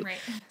Italian food. Right.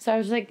 So I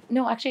was like,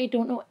 no, actually, I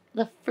don't know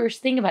the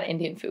first thing about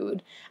Indian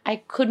food. I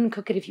couldn't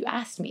cook it if you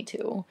asked me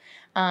to.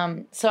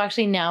 So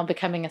actually now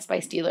becoming a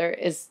spice dealer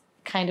is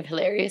kind of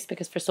hilarious,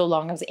 because for so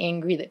long I was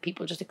angry that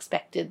people just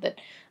expected that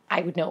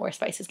I would know where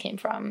spices came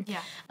from.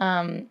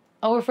 Yeah.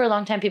 Or for a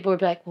long time, people would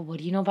be like, well, what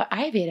do you know about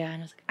Ayurveda? And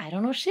I was like, I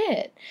don't know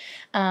shit.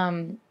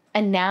 And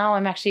now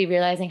I'm actually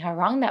realizing how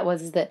wrong that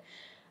was, is that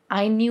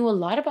I knew a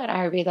lot about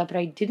Ayurveda, but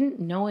I didn't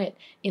know it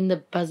in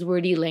the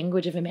buzzwordy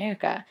language of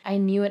America. I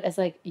knew it as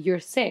like, you're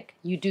sick,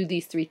 you do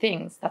these 3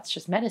 things. That's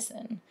just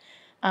medicine.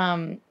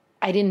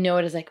 I didn't know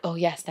it as like, oh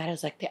yes, that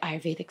is like the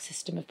Ayurvedic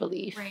system of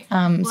belief. Right.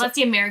 So That's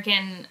the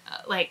American,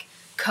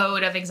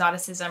 code of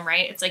exoticism,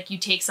 right? It's like you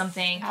take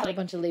something, add a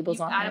bunch of labels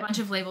on add it. a bunch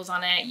of labels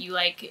on it, you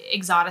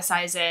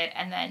exoticize it,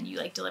 and then you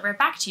deliver it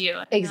back to you.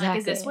 And you're like,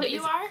 is this what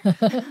you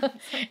are?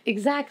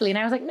 Exactly. And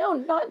I was like, no,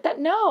 not that.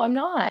 No, I'm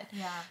not.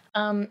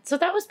 Yeah. So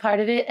that was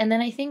part of it. And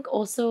then I think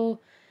also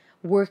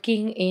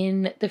working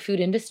in the food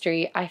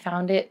industry, I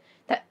found it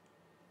that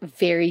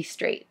very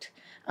straight.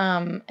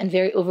 And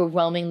very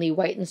overwhelmingly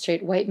white and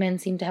straight. White men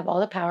seem to have all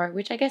the power,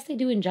 which I guess they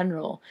do in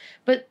general.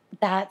 But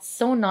that's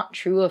so not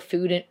true of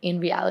food in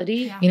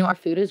reality. Yeah. Our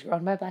food is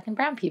grown by Black and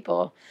brown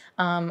people.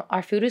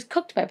 Our food is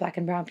cooked by Black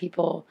and brown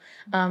people.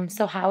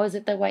 So how is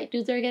it that white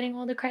dudes are getting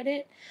all the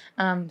credit?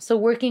 So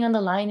working on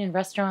the line in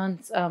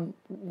restaurants,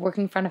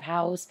 working front of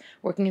house,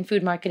 working in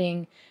food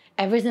marketing.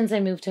 Ever since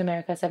I moved to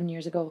America 7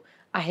 years ago,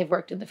 I have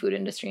worked in the food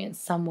industry in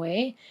some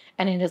way.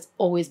 And it has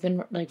always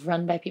been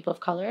run by people of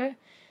color.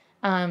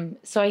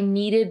 So I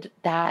needed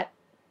that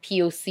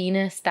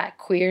POC-ness, that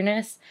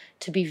queerness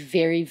to be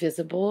very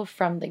visible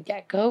from the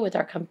get-go with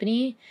our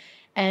company.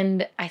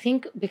 And I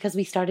think because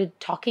we started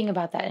talking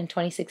about that in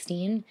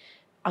 2016,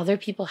 other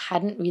people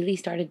hadn't really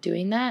started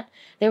doing that.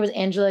 There was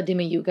Angela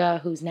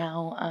Dimayuga, who's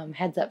now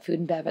heads up food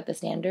and bev at the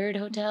Standard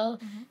Hotel.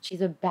 Mm-hmm.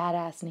 She's a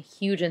badass and a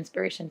huge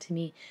inspiration to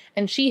me.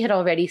 And she had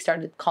already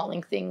started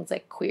calling things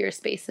like queer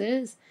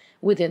spaces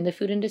within the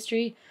food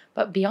industry.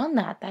 But beyond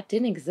that, that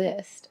didn't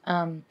exist.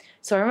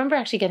 So I remember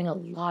actually getting a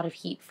lot of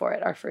heat for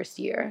it our first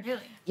year.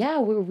 Really? Yeah,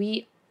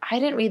 I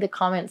didn't read the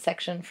comment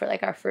section for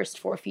our first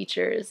 4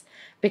 features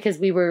because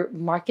we were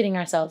marketing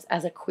ourselves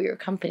as a queer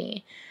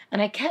company.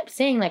 And I kept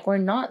saying we're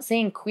not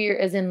saying queer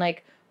as in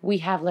we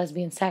have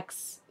lesbian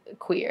sex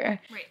queer.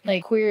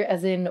 Right. Queer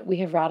as in we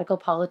have radical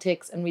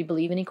politics and we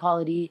believe in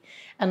equality.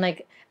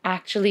 And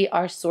actually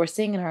our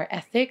sourcing and our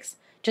ethics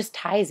just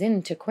ties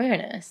into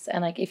queerness.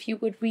 And if you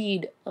would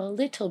read a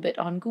little bit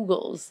on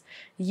Google's,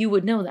 you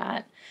would know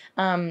that.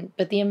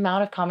 But the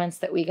amount of comments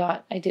that we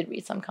got, I did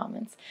read some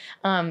comments,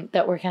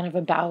 that were kind of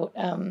about,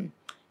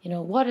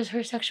 what does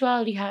her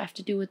sexuality have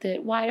to do with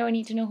it? Why do I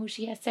need to know who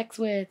she has sex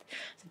with?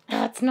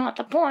 That's not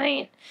the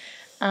point.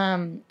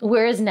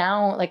 Whereas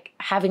now,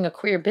 having a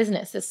queer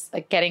business is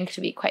getting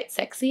to be quite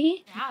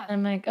sexy. Yeah.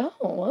 I'm like,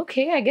 oh,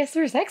 okay, I guess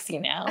we're sexy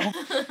now.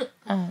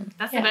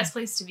 That's the best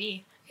place to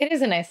be. It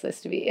is a nice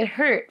place to be. It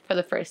hurt for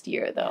the first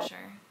year, though. Sure.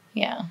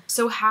 Yeah.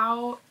 So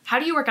how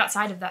do you work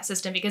outside of that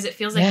system? Because it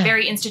feels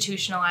very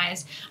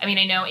institutionalized. I mean,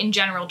 I know in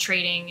general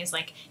trading is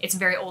it's a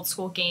very old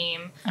school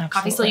game. Absolutely.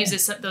 Coffee still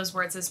uses those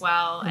words as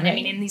well. And Right. I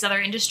mean, in these other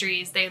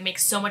industries, they make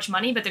so much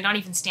money, but they're not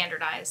even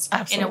standardized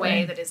Absolutely. in a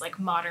way that is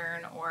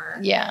modern or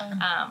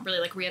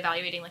really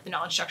reevaluating the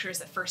knowledge structures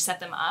that first set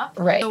them up.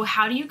 Right. So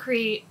how do you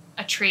create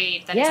a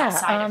trade that is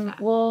outside of that?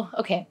 Well,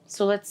 okay.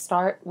 So let's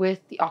start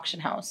with the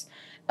auction house.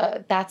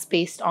 That's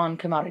based on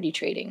commodity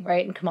trading,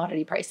 right? And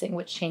commodity pricing,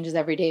 which changes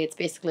every day. It's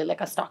basically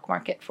like a stock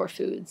market for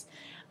foods.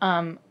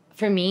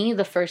 For me,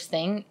 the first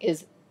thing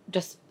is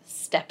just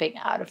stepping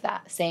out of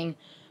that, saying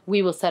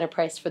we will set a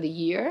price for the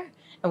year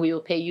and we will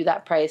pay you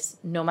that price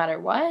no matter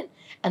what.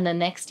 And the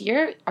next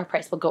year, our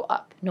price will go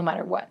up no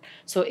matter what.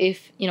 So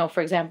if, for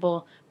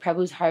example,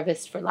 Prabhu's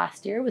harvest for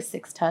last year was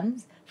 6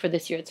 tons, for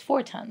this year it's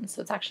 4 tons.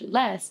 So it's actually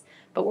less,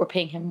 but we're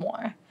paying him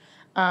more.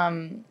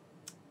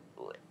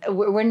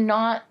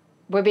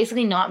 We're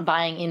basically not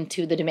buying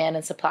into the demand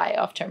and supply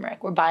of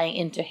turmeric. We're buying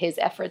into his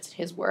efforts,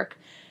 his work.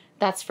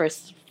 That's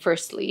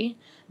firstly.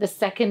 The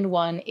second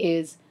one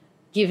is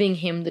giving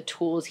him the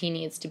tools he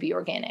needs to be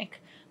organic,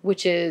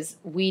 which is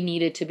we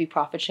needed to be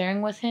profit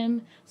sharing with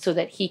him so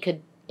that he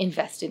could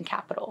invest in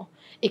capital.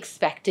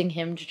 Expecting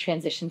him to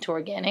transition to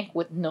organic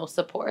with no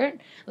support,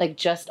 like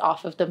just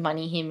off of the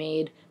money he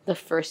made the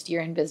first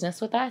year in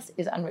business with us,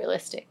 is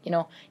unrealistic. You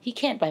know, he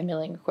can't buy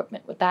milling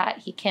equipment with that.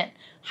 He can't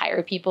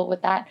hire people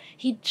with that.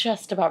 He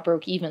just about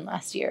broke even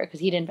last year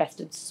because he'd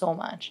invested so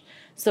much.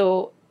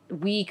 So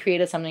we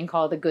created something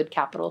called the Good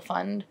Capital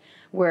Fund,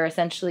 where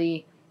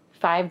essentially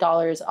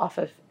 $5 off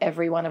of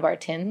every one of our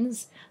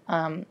tins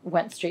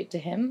went straight to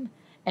him.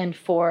 And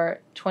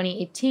for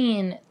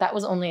 2018, that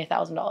was only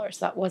 $1,000.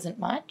 So that wasn't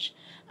much.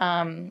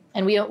 And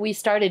we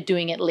started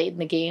doing it late in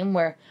the game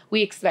where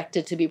we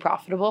expected to be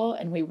profitable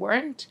and we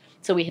weren't.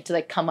 So we had to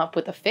like come up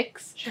with a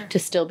fix to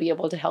still be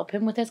able to help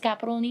him with his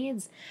capital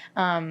needs.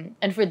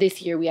 And for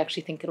this year, we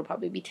actually think it'll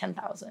probably be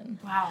 10,000.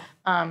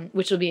 Wow.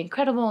 Which will be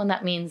incredible. And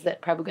that means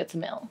that Prabhu gets a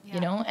mill, you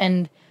know?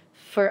 And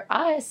for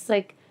us,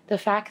 like the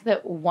fact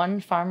that one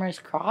farmer's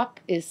crop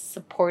is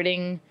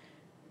supporting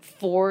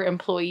 4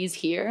 employees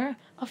here,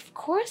 of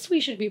course we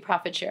should be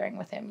profit sharing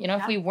with him. You know,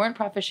 if we weren't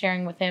profit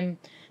sharing with him,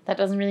 that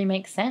doesn't really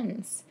make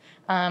sense.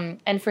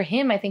 And for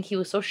him, I think he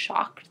was so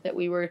shocked that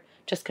we were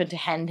just going to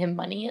hand him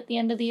money at the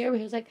end of the year.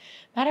 He was like,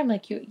 "Madam,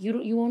 like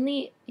you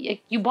only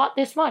you bought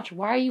this much.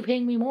 Why are you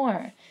paying me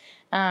more?"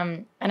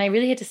 And I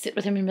really had to sit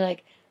with him and be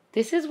like,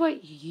 "This is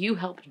what you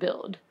helped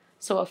build,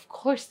 so of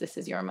course this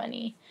is your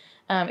money.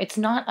 It's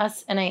not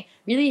us." And I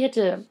really had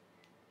to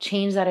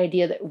change that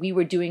idea that we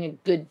were doing a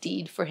good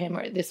deed for him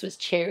or this was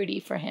charity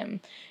for him.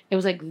 It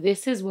was like,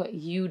 this is what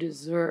you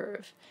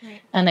deserve.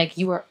 Right. And like,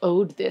 you are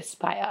owed this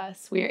by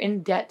us. We are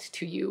in debt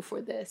to you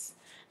for this.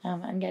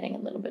 I'm getting a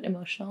little bit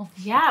emotional.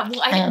 Yeah,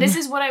 well, I think this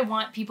is what I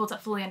want people to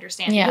fully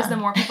understand. Because the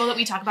more people that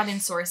we talk about in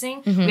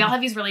sourcing, we all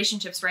have these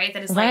relationships, right?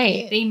 That is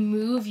like, they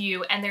move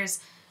you and there's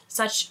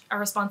such a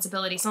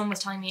responsibility. Someone was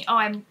telling me, oh,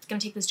 I'm going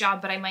to take this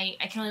job, but I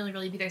can only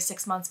really be there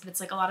 6 months, but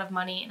it's like a lot of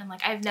money. And I'm like,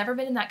 I've never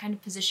been in that kind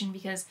of position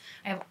because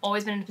I have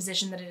always been in a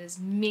position that it is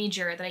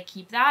major that I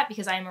keep that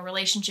because I am a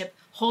relationship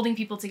holding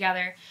people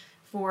together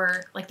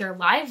for like their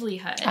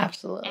livelihood.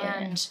 Absolutely.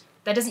 And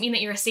that doesn't mean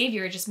that you're a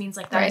savior. It just means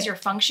like that is your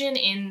function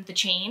in the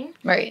chain.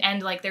 Right.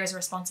 And like there's a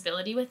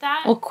responsibility with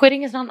that. Well,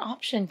 quitting is not an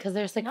option because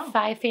there's like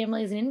 5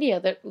 families in India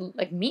that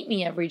like meet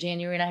me every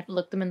January and I have to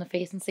look them in the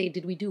face and say,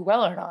 did we do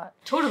well or not?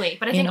 Totally.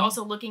 But I think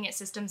also looking at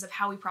systems of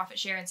how we profit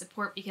share and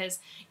support, because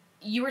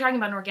you were talking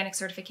about an organic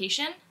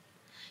certification.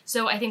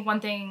 So I think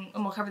one thing,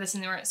 and we'll cover this in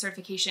the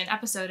certification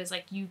episode, is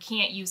like you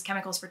can't use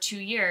chemicals for 2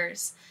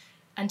 years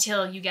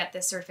until you get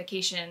this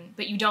certification,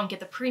 but you don't get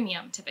the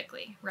premium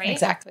typically, right?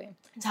 Exactly.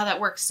 That's how that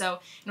works. So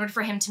in order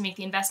for him to make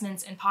the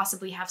investments and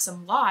possibly have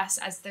some loss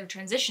as they're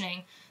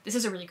transitioning, this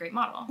is a really great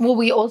model. Well,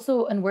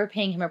 we're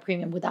paying him a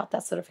premium without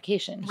that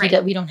certification.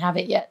 Right. We don't have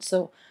it yet.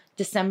 So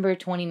December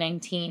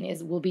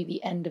 2019 will be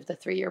the end of the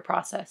 3-year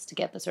process to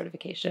get the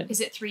certification.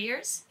 Is it 3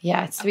 years?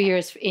 Yeah, it's 3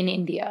 years in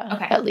India,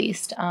 at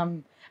least.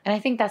 And I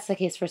think that's the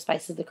case for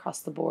spices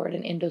across the board.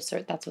 And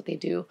IndoCert, that's what they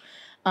do.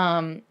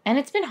 And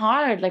it's been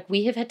hard. Like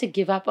we have had to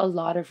give up a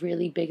lot of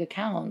really big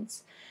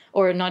accounts,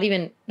 or not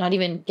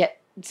even get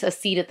a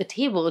seat at the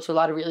table to a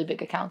lot of really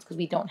big accounts because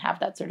we don't have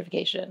that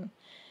certification.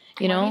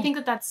 You know? Why do you think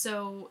that that's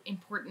so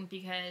important?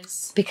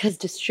 Because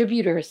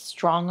distributors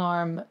strong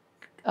arm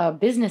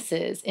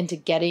businesses into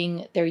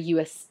getting their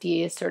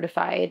USDA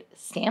certified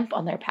stamp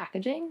on their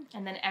packaging.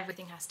 And then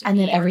everything has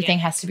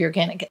to be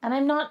organic.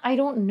 And I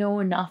don't know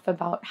enough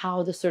about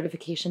how the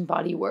certification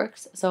body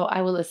works. So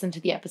I will listen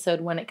to the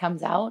episode when it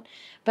comes out.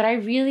 But I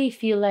really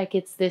feel like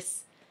it's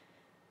this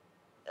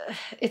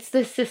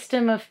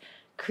system of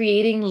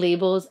creating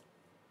labels.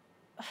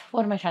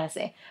 What am I trying to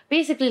say?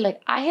 Basically,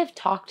 like I have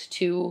talked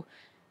to,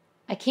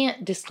 I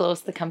can't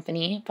disclose the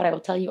company, but I will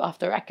tell you off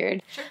the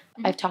record. Sure.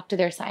 Mm-hmm. I've talked to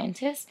their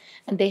scientists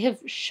and they have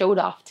showed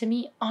off to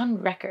me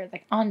on record,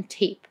 like on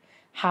tape,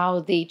 how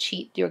they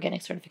cheat the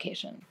organic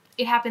certification.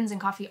 It happens in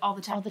coffee all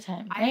the time. All the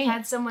time. I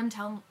had someone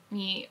tell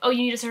me, oh,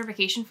 you need a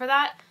certification for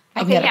that?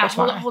 Okay, yeah,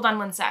 hold on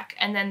one sec.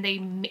 And then they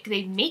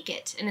make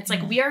it. And it's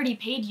like, we already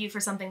paid you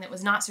for something that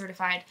was not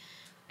certified.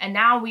 And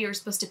now we are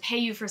supposed to pay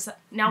you for,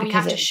 we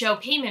have to show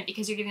payment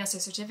because you're giving us a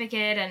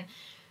certificate. And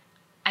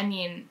I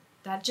mean,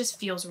 that just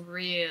feels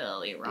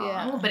really wrong.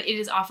 Yeah. But it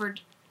is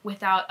offered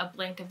without a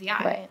blink of the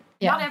eye. Right.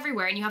 Yeah. Not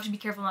everywhere. And you have to be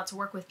careful not to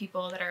work with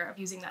people that are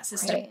abusing that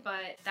system. Right.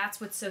 But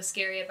that's what's so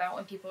scary about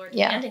when people are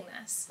demanding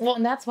this. Well,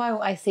 and that's why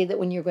I say that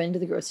when you're going to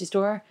the grocery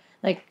store,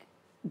 like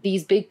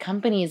these big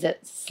companies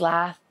that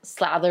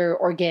slather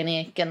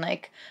organic and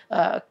like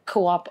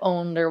co-op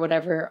owned or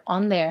whatever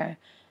on there,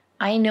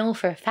 I know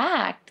for a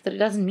fact that it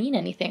doesn't mean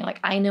anything. Like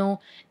I know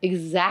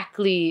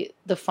exactly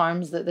the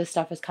farms that this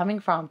stuff is coming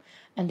from,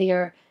 and they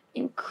are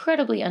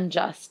incredibly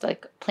unjust,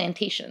 like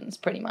plantations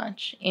pretty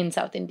much in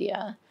South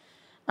India.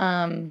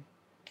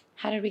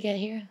 How did we get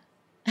here?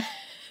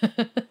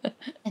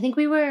 I think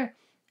we were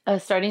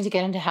starting to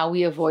get into how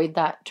we avoid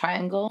that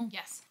triangle.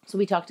 Yes. So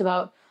we talked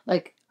about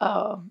like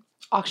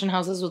auction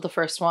houses was the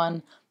first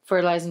one,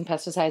 fertilizers and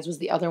pesticides was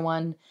the other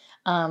one,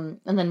 and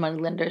then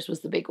money lenders was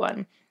the big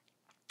one.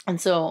 And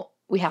so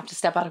we have to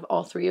step out of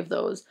all 3 of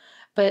those.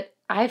 But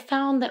I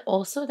found that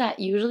also that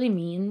usually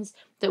means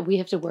that we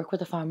have to work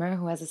with a farmer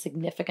who has a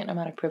significant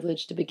amount of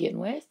privilege to begin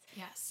with.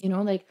 Yes. You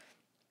know, like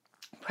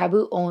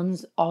Prabhu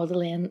owns all the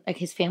land, like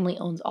his family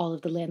owns all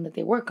of the land that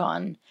they work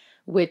on,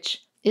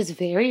 which is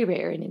very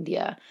rare in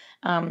India.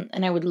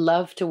 And I would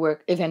love to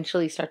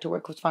eventually start to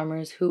work with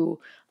farmers who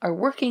are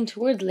working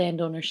towards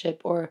land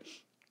ownership or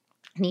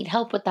need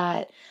help with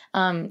that.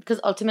 Because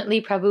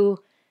ultimately, Prabhu,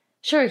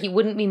 sure, he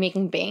wouldn't be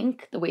making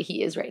bank the way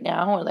he is right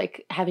now, or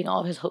like having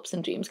all of his hopes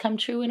and dreams come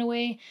true in a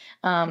way.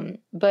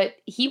 But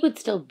he would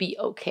still be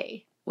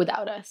okay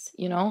without us,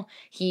 you know?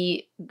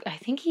 I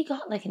think he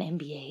got like an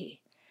MBA.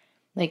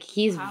 Like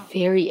he's Wow.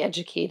 very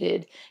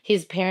educated.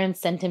 His parents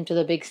sent him to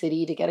the big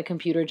city to get a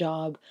computer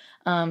job.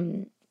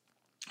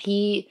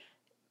 He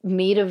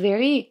made a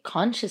very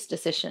conscious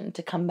decision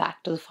to come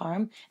back to the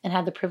farm and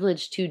had the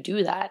privilege to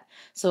do that.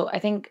 So I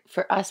think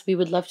for us, we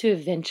would love to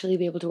eventually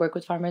be able to work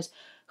with farmers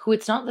who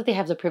it's not that they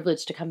have the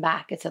privilege to come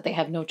back, it's that they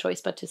have no choice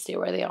but to stay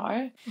where they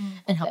are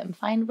and help them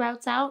find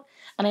routes out.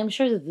 And I'm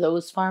sure that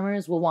those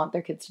farmers will want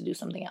their kids to do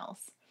something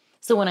else.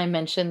 So when I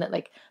mentioned that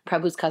like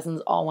Prabhu's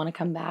cousins all want to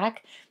come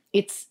back,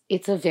 it's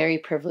a very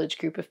privileged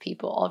group of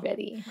people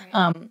already.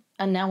 Right.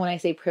 And now when I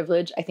say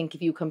privilege, I think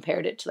if you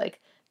compared it to like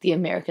the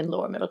American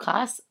lower middle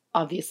class,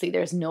 obviously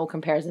there's no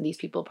comparison. These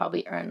people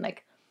probably earn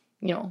like,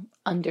 you know,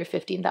 under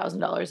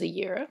 $15,000 a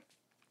year.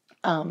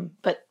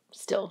 But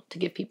still, to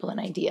give people an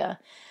idea,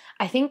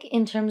 I think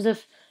in terms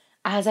of,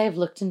 as I've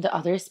looked into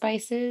other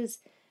spices,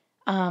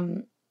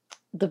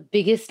 the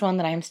biggest one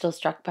that I'm still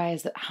struck by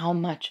is that how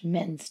much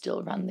men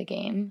still run the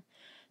game.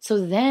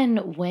 So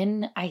then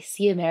when I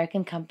see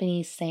American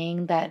companies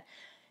saying that,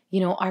 you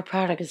know, our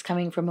product is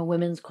coming from a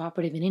women's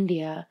cooperative in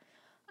India,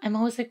 I'm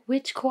always like,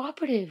 which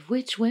cooperative?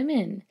 Which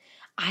women?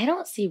 I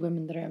don't see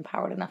women that are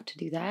empowered enough to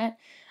do that.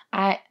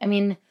 I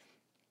mean,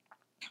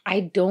 I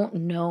don't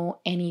know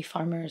any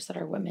farmers that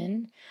are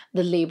women.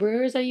 The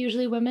laborers are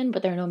usually women,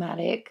 but they're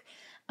nomadic.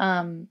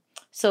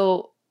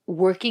 So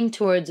working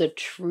towards a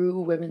true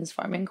women's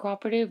farming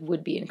cooperative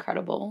would be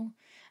incredible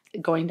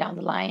going down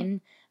the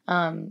line.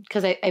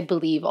 Because I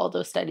believe all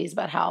those studies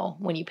about how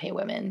when you pay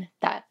women,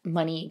 that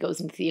money goes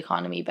into the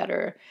economy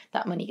better,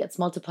 that money gets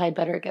multiplied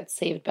better, gets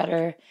saved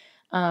better.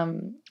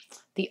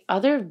 The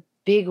other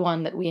big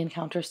one that we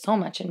encounter so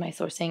much in my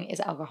sourcing is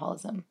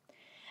alcoholism.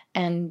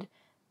 And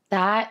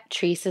that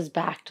traces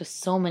back to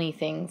so many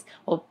things.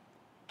 Well,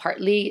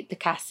 partly the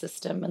caste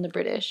system and the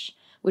British,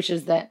 which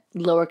is that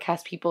lower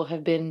caste people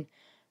have been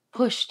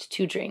pushed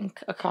to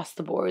drink across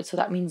the board. So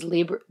that means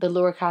the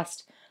lower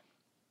caste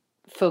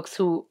folks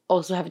who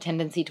also have a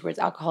tendency towards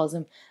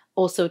alcoholism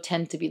also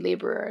tend to be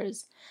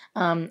laborers.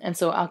 And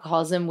so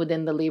alcoholism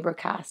within the labor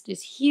caste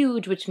is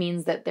huge, which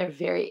means that they're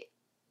very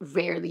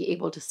rarely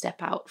able to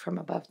step out from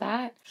above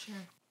that.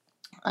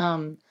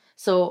 Sure.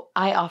 So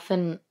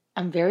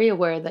I'm very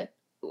aware that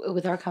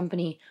with our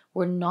company,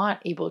 we're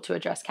not able to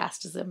address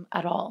casteism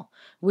at all.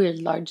 We're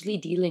largely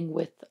dealing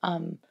with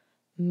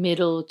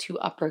middle to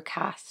upper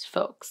caste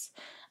folks.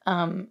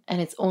 And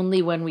it's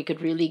only when we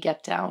could really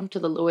get down to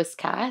the lowest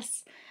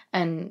caste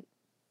and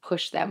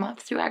push them up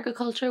through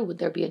agriculture would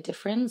there be a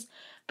difference.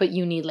 But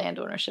you need land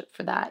ownership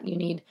for that.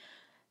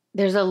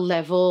 There's a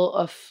level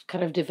of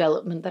kind of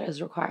development that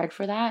is required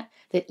for that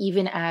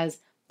even as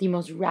the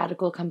most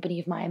radical company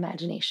of my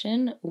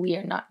imagination, we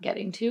are not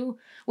getting to,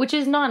 which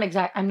is not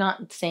exact. I'm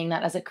not saying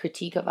that as a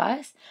critique of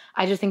us.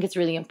 I just think it's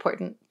really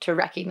important to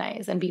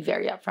recognize and be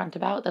very upfront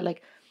about that.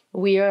 Like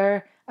we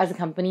are, as a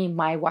company,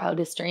 my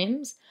wildest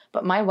dreams,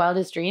 but my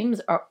wildest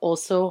dreams are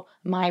also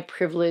my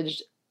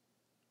privileged,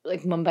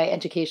 like Mumbai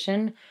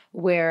education,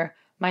 where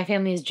my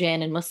family is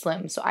Jain and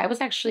Muslim. So I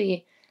was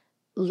actually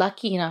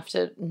lucky enough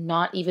to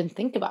not even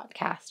think about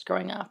caste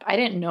growing up. I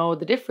didn't know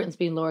the difference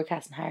between lower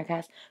caste and higher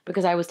caste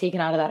because I was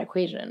taken out of that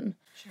equation.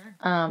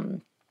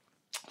 Sure.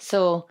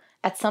 So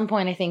at some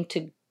point, I think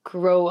to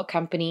grow a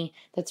company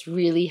that's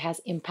really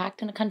has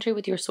impact in a country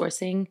with your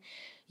sourcing,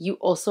 you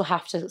also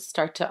have to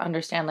start to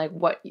understand like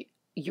what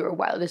your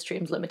wildest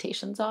dreams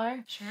limitations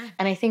are. Sure.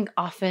 And I think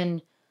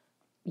often,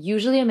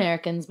 usually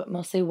Americans, but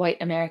mostly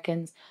white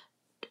Americans,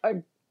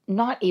 are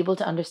not able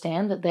to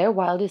understand that their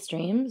wildest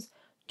dreams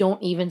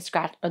don't even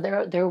scratch, or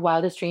their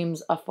wildest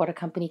dreams of what a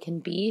company can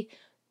be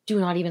do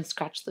not even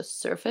scratch the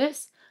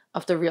surface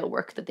of the real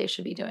work that they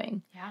should be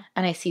doing. Yeah.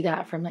 And I see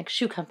that from like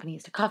shoe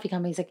companies to coffee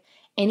companies, like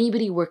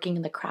anybody working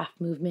in the craft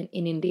movement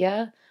in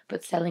India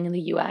but selling in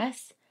the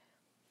US,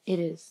 it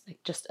is like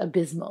just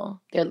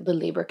abysmal, the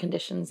labor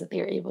conditions that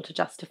they are able to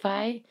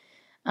justify.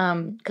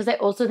 Because I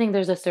also think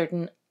there's a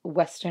certain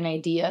Western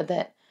idea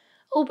that,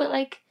 oh, but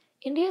like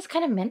India's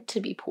kind of meant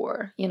to be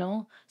poor, you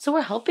know? So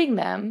we're helping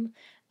them.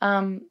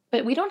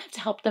 But we don't have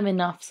to help them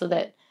enough so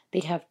that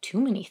they'd have too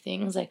many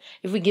things. Like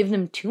if we give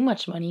them too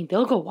much money,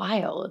 they'll go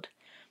wild.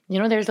 You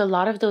know, there's a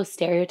lot of those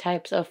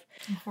stereotypes of...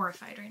 I'm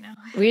horrified right now.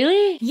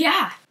 Really?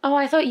 Yeah. Oh,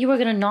 I thought you were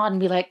going to nod and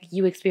be like,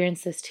 you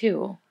experienced this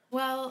too.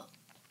 Well,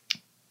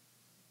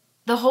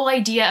 the whole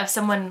idea of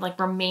someone like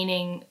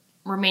remaining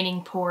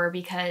poor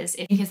because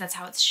that's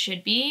how it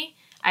should be,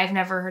 I've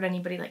never heard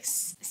anybody like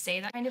say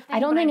that kind of thing. I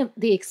don't think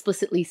they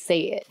explicitly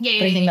say it, but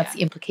I think that's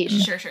the implication.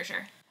 Sure.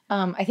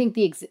 I think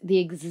the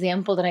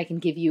example that I can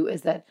give you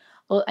is that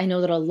I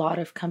know that a lot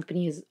of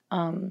companies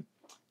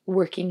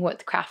working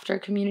with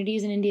crafter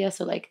communities in India,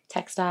 so like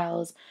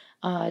textiles,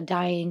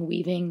 dyeing,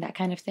 weaving, that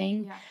kind of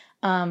thing.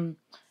 Yeah.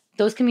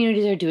 Those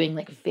communities are doing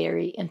like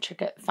very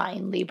intricate,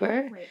 fine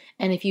labor. Right.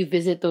 And if you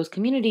visit those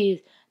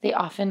communities, they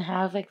often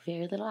have like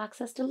very little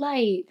access to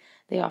light.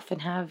 They often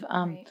have,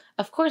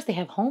 of course, they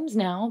have homes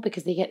now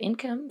because they get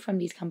income from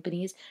these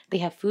companies. They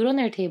have food on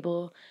their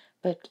table.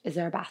 But is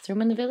there a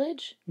bathroom in the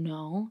village?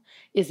 No.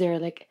 Is there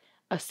like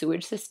a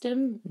sewage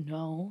system?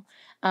 No.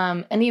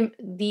 And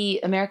the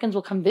Americans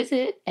will come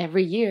visit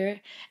every year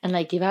and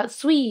like give out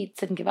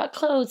sweets and give out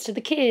clothes to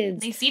the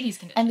kids. They see these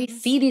conditions. And they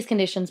see these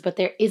conditions, but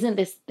there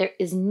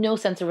is no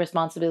sense of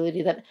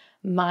responsibility that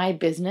my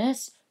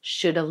business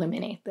should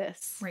eliminate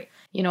this. Right.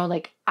 You know,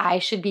 like I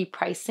should be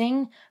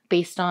pricing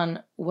based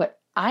on what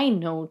I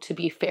know to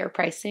be fair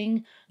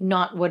pricing,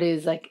 not what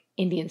is like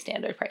Indian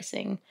standard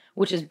pricing,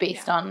 which is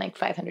based on like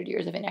 500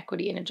 years of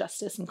inequity and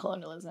injustice and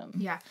colonialism.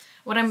 Yeah.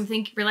 What I'm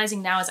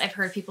realizing now is I've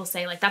heard people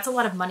say like that's a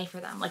lot of money for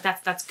them. Like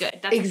that's good.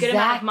 That's a good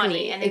amount of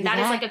money. And that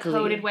is like a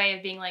coded way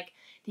of being like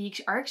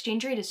our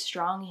exchange rate is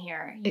strong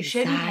here. You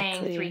should be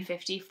paying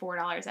 $3.50,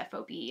 $4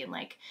 FOB, and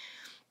like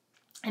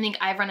I think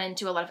I've run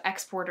into a lot of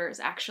exporters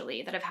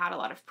actually that have had a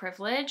lot of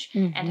privilege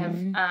and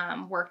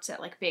have worked at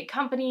like big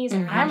companies.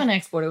 I'm an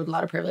exporter with a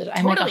lot of privilege.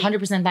 I'm like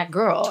 100% that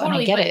girl.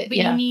 Totally, and I get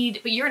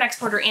it. But you're an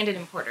exporter and an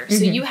importer.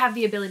 So you have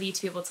the ability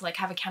to be able to like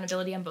have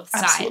accountability on both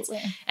sides.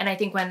 And I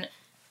think when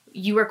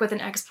you work with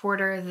an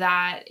exporter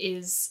that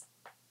is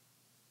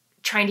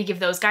trying to give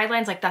those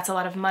guidelines, like that's a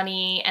lot of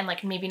money, and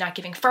like maybe not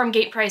giving farm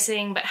gate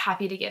pricing, but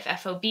happy to give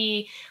FOB.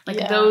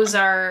 Like those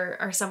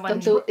are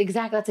someone.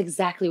 Exactly, that's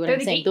exactly what I'm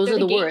saying. Those are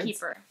the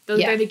words.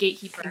 They're the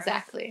gatekeeper.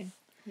 Exactly.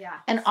 Yeah.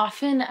 And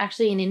often,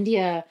 actually, in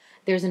India,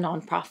 there's a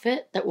nonprofit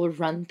that will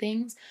run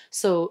things.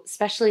 So,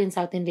 especially in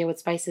South India with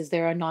spices,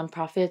 there are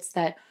nonprofits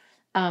that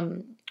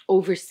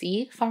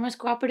oversee farmers'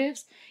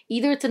 cooperatives.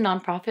 Either it's a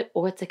nonprofit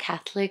or it's a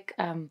Catholic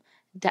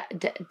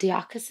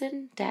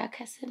diocese.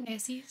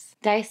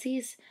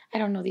 I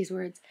don't know these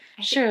words.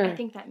 I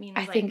think that means.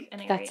 I think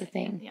that's a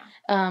thing. Yeah.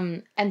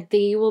 And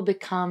they will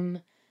become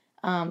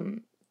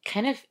kind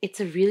of. It's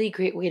a really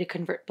great way to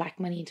convert black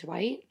money into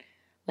white.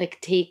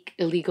 Like take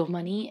illegal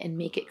money and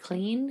make it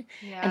clean.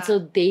 Yeah. And so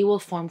they will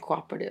form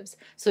cooperatives.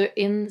 So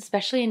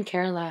especially in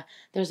Kerala,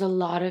 there's a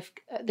lot of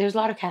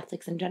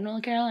Catholics in general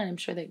in Kerala, and I'm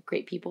sure they're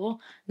great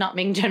people. Not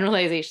making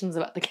generalizations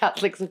about the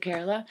Catholics of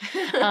Kerala,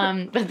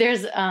 but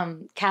there's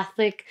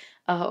Catholic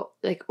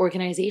like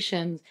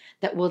organizations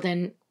that will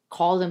then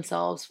call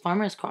themselves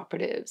farmers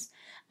cooperatives,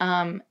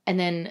 and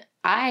then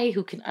I,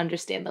 who can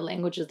understand the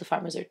languages the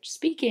farmers are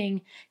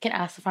speaking, can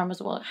ask the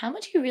farmers, well, how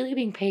much are you really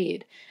being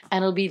paid?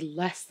 And it'll be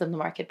less than the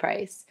market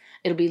price.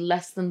 It'll be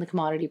less than the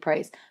commodity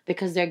price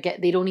because they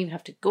don't even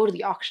have to go to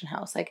the auction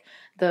house. Like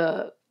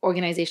the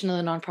organization of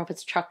the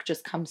nonprofit's truck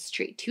just comes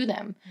straight to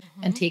them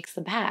and takes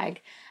the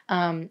bag.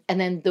 And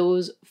then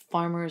those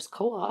farmers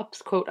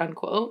co-ops, quote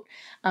unquote,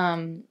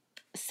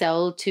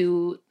 sell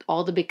to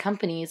all the big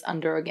companies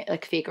under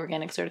like fake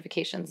organic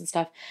certifications and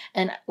stuff.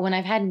 And when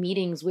I've had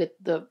meetings with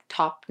the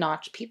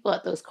top-notch people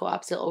at those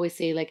co-ops, they'll always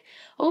say like,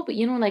 oh, but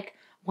like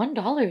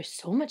 $1 is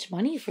so much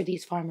money for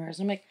these farmers.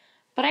 I'm like,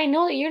 but I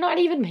know that you're not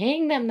even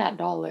paying them that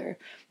 $1.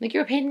 Like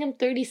you're paying them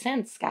 30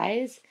 cents,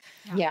 guys.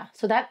 Yeah.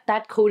 So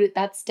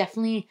that's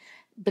definitely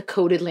the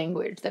coded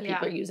language that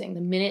people are using. The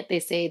minute they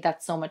say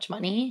that's so much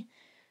money,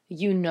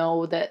 you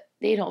know that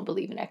they don't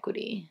believe in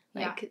equity.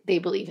 Like they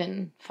believe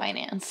in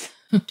finance.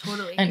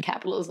 Totally. And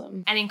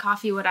capitalism. And in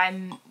coffee,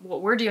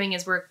 what we're doing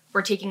is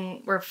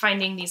we're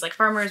finding these like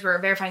farmers, we're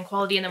verifying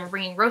quality, and then we're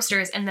bringing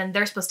roasters, and then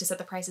they're supposed to set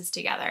the prices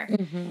together.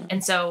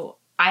 And so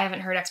I haven't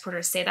heard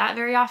exporters say that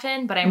very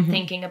often, but I'm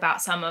thinking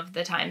about some of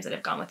the times that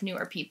I've gone with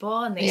newer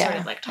people and they sort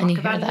of like talk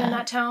about it in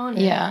that tone.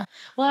 Yeah.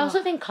 Well, I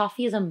also think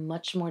coffee is a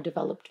much more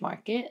developed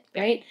market,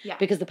 right? Yeah.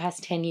 Because the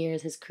past 10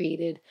 years has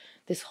created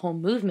this whole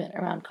movement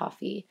around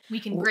coffee.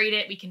 We can grade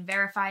it, we can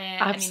verify it.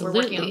 Absolutely.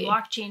 I mean, we're working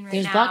on blockchain right now.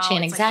 There's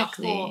blockchain, it's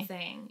exactly. Like the whole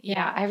thing.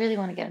 Yeah, I really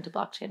want to get into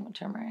blockchain with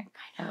turmeric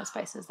and with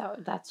spices.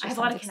 That's just I have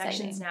a lot of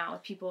connections now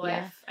with people.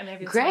 Yeah.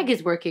 Greg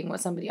is working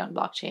with somebody on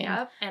blockchain.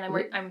 Yep, and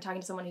I'm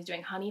talking to someone who's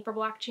doing honey for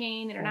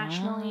blockchain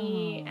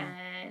internationally,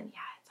 and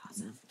it's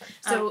awesome.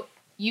 So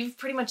you've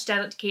pretty much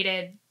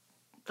dedicated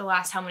the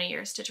last how many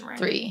years to turmeric?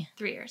 3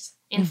 years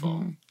in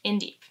full, in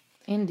deep.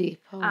 In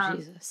deep. Oh,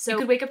 Jesus. So you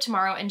could wake up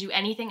tomorrow and do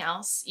anything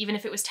else, even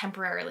if it was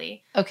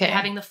temporarily. Okay.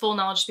 Having the full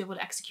knowledge to be able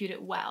to execute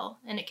it well.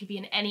 And it could be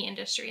in any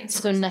industry. And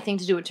so nothing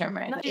to do with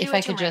turmeric. If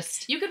I could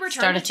just you could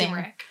return to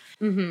turmeric.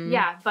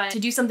 Yeah, but to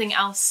do something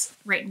else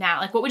right now,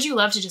 like what would you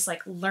love to just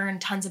like learn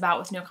tons about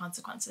with no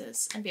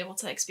consequences and be able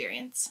to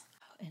experience?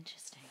 Oh,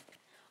 interesting.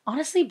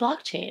 Honestly,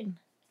 blockchain.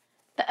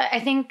 I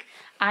think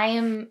I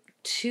am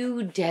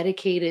too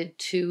dedicated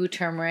to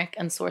turmeric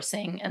and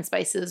sourcing and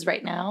spices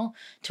right now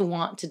to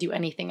want to do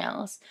anything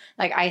else.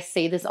 Like I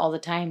say this all the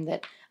time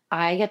that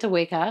I get to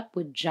wake up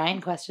with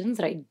giant questions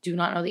that I do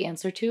not know the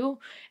answer to,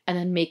 and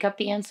then make up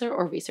the answer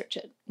or research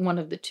it. One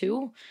of the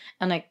two.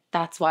 And like,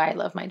 that's why I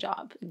love my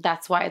job.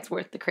 That's why it's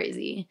worth the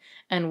crazy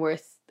and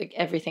worth like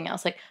everything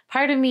else. Like,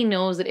 part of me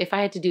knows that if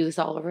I had to do this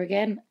all over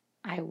again,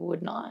 I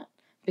would not,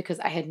 because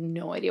I had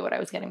no idea what I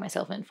was getting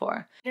myself in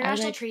for.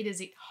 International trade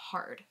is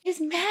hard. It's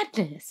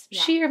madness.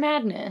 Yeah. Sheer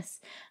madness.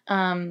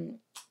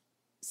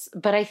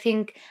 But I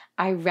think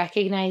I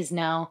recognize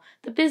now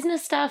the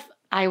business stuff,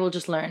 I will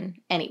just learn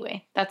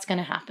anyway. That's going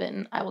to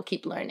happen. I will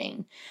keep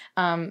learning.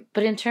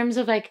 But in terms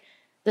of like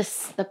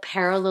the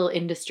parallel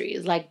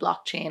industries like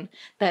blockchain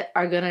that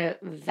are going to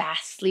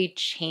vastly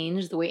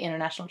change the way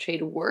international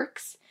trade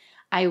works,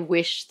 I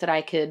wish that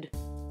I could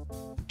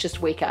just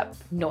wake up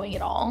knowing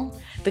it all,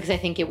 because I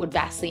think it would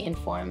vastly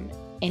inform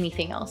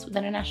anything else with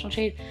international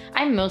trade.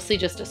 I'm mostly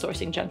just a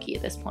sourcing junkie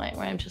at this point,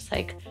 where I'm just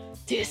like,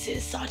 this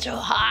is such a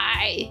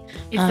high.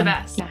 It's the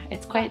best. Yeah,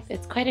 it's quite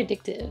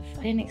addictive.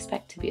 I didn't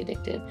expect to be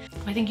addicted.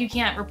 I think you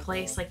can't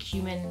replace like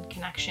human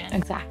connection.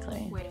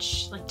 Exactly.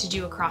 Which like to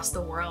do across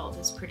the world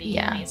is pretty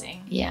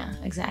amazing. Yeah,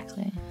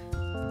 exactly.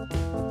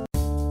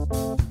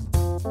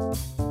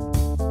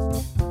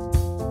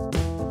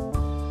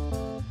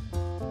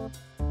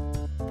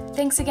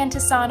 Thanks again to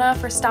Sana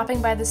for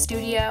stopping by the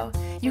studio.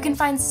 You can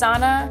find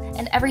Sana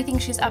and everything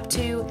she's up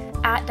to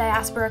at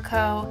Diaspora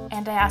Co.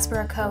 and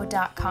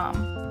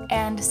diasporaco.com.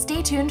 And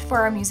stay tuned for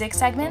our music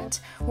segment,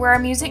 where our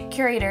music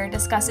curator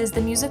discusses the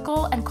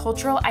musical and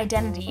cultural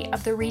identity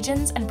of the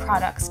regions and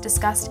products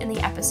discussed in the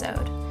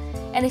episode.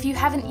 And if you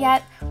haven't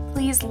yet,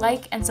 please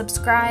like and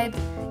subscribe.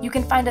 You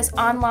can find us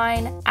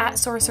online at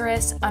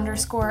sorceress__.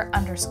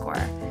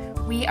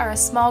 We are a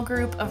small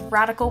group of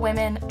radical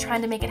women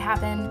trying to make it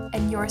happen,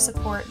 and your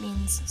support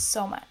means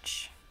so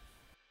much.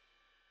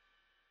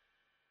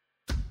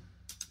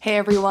 Hey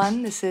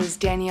everyone, this is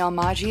Danielle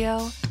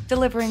Maggio,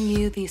 delivering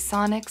you the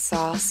sonic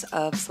sauce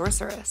of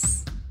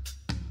Sorceress.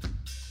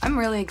 I'm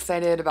really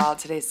excited about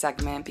today's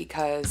segment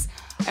because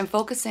I'm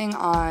focusing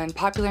on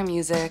popular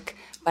music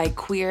by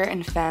queer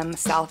and femme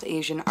South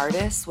Asian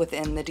artists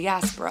within the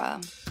diaspora.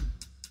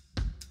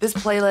 This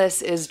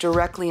playlist is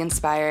directly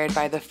inspired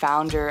by the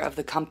founder of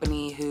the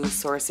company whose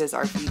sources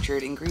are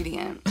featured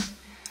ingredient.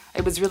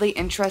 I was really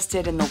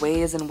interested in the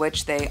ways in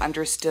which they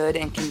understood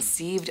and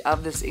conceived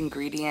of this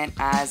ingredient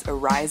as a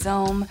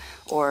rhizome,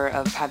 or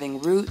of having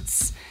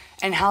roots,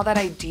 and how that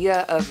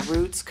idea of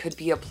roots could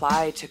be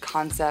applied to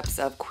concepts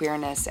of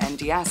queerness and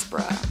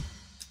diaspora.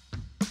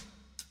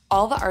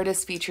 All the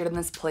artists featured in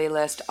this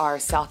playlist are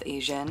South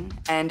Asian,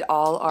 and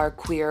all are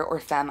queer or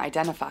femme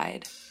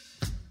identified.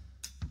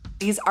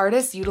 These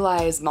artists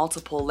utilize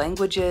multiple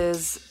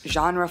languages,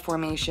 genre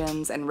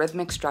formations, and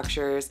rhythmic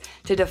structures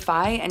to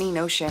defy any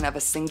notion of a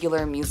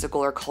singular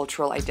musical or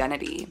cultural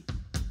identity.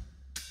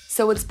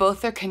 So it's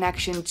both their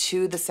connection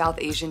to the South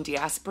Asian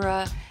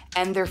diaspora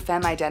and their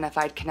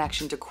femme-identified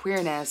connection to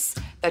queerness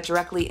that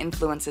directly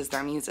influences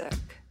their music.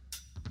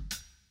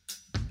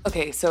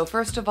 Okay, so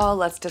first of all,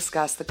 let's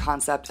discuss the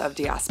concept of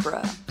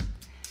diaspora.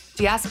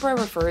 Diaspora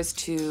refers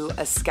to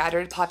a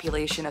scattered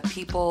population of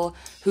people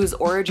whose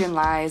origin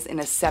lies in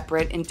a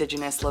separate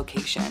indigenous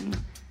location.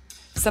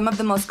 Some of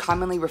the most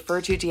commonly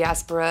referred to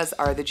diasporas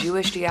are the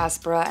Jewish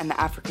diaspora and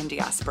the African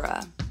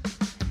diaspora.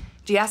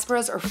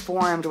 Diasporas are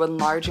formed when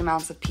large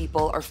amounts of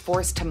people are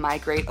forced to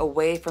migrate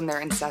away from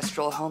their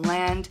ancestral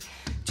homeland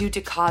due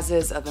to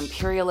causes of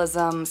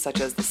imperialism,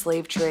 such as the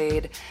slave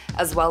trade,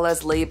 as well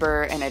as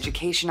labor and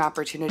education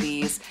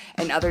opportunities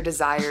and other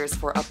desires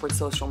for upward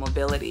social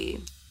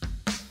mobility.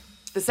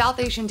 The South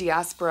Asian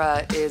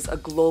diaspora is a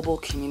global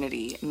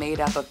community made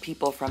up of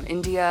people from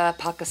India,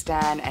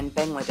 Pakistan, and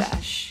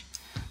Bangladesh.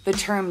 The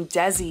term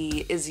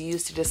Desi is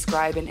used to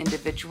describe an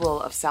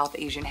individual of South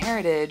Asian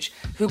heritage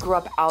who grew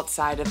up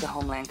outside of the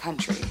homeland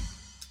country.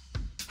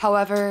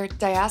 However,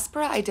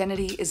 diaspora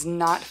identity is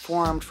not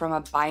formed from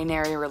a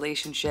binary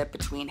relationship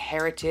between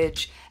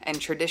heritage and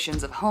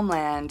traditions of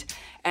homeland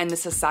and the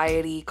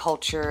society,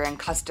 culture, and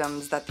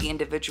customs that the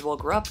individual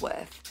grew up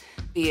with,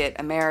 be it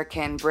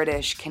American,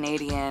 British,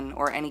 Canadian,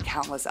 or any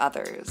countless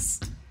others.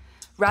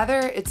 Rather,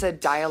 it's a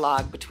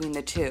dialogue between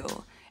the two,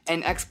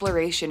 an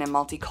exploration in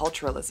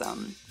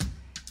multiculturalism.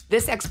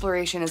 This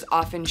exploration is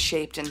often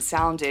shaped and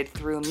sounded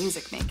through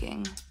music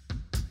making.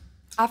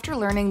 After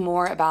learning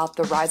more about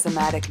the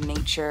rhizomatic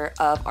nature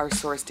of our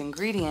sourced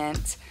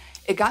ingredient,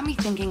 it got me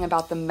thinking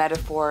about the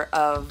metaphor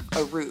of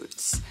a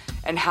roots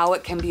and how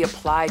it can be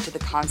applied to the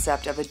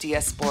concept of a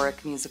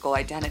diasporic musical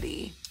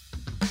identity.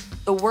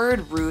 The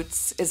word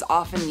roots is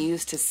often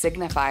used to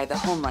signify the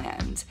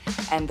homeland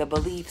and the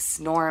beliefs,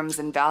 norms,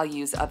 and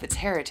values of its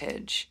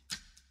heritage.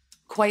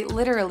 Quite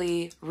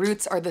literally,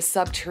 roots are the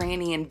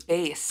subterranean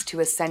base to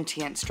a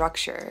sentient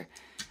structure.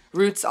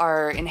 Roots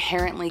are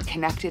inherently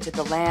connected to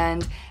the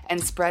land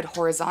and spread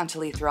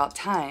horizontally throughout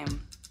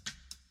time.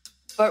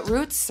 But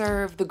roots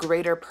serve the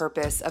greater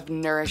purpose of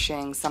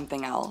nourishing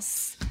something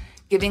else,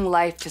 giving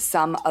life to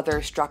some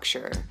other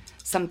structure,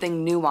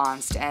 something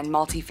nuanced and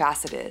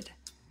multifaceted.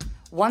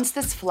 Once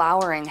this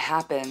flowering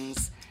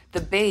happens,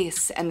 The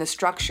base and the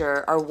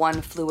structure are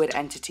one fluid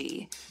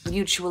entity,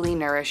 mutually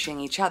nourishing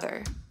each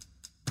other.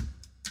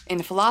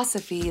 In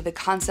philosophy, the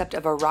concept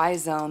of a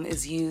rhizome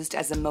is used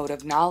as a mode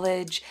of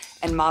knowledge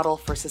and model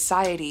for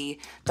society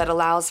that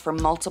allows for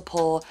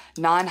multiple,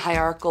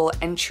 non-hierarchical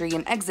entry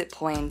and exit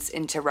points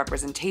into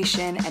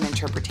representation and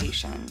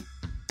interpretation.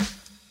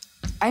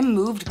 I'm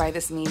moved by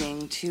this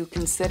meaning to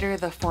consider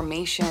the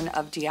formation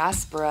of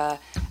diaspora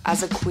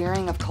as a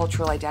queering of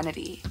cultural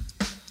identity.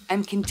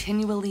 I'm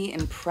continually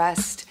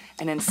impressed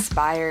and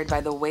inspired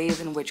by the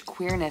ways in which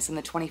queerness in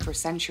the 21st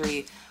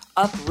century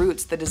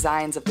uproots the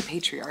designs of the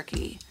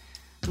patriarchy.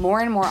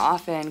 More and more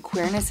often,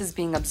 queerness is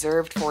being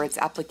observed for its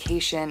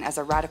application as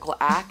a radical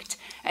act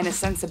and a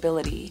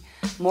sensibility,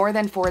 more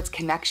than for its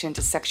connection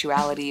to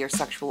sexuality or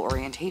sexual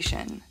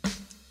orientation.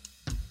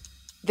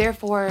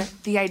 Therefore,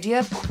 the idea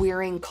of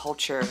queering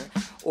culture,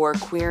 or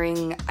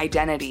queering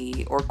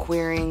identity, or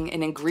queering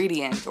an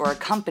ingredient or a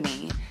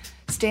company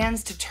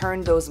stands to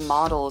turn those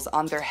models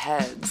on their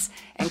heads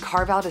and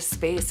carve out a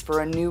space for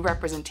a new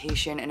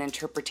representation and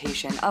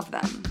interpretation of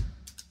them.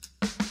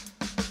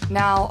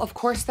 Now, of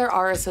course, there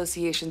are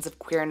associations of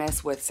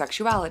queerness with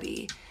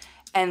sexuality,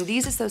 and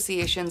these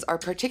associations are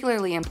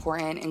particularly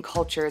important in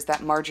cultures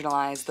that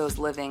marginalize those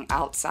living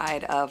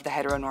outside of the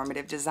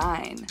heteronormative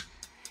design.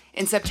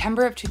 In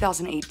September of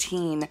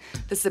 2018,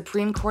 the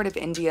Supreme Court of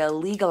India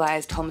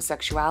legalized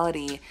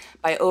homosexuality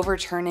by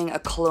overturning a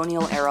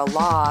colonial-era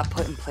law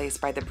put in place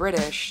by the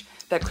British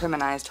that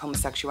criminalized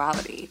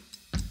homosexuality.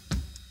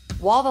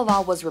 While the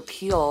law was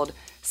repealed,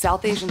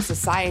 South Asian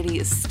society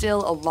is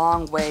still a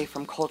long way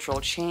from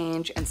cultural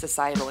change and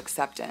societal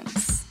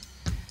acceptance.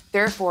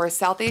 Therefore,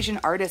 South Asian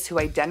artists who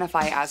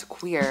identify as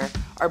queer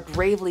are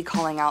bravely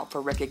calling out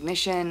for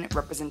recognition,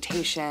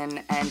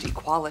 representation, and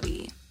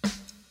equality.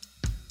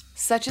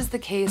 Such is the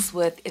case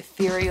with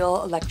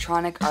ethereal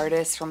electronic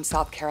artists from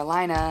South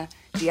Carolina,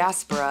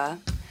 Diaspora,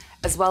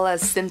 as well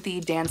as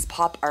synthy dance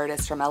pop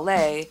artists from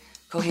LA,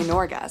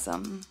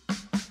 Kohinoorgasm.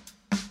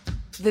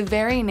 The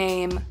very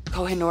name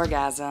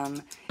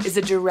Kohinoorgasm is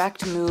a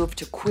direct move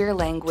to queer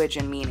language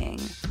and meaning.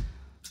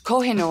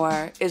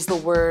 Kohinoor is the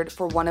word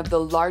for one of the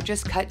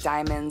largest cut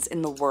diamonds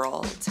in the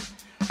world.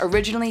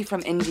 Originally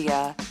from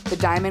India, the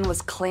diamond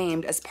was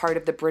claimed as part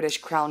of the British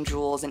crown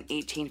jewels in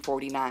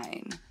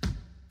 1849.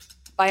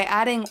 By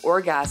adding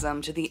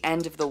orgasm to the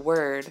end of the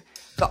word,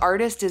 the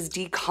artist is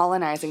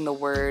decolonizing the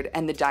word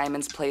and the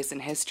diamond's place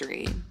in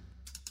history.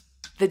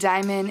 The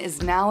diamond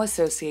is now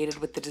associated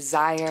with the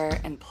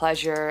desire and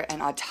pleasure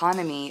and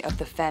autonomy of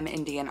the femme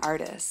Indian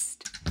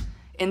artist.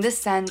 In this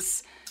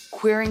sense,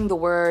 queering the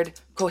word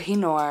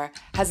Kohinoor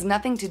has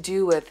nothing to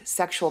do with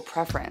sexual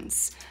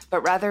preference, but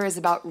rather is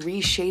about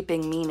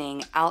reshaping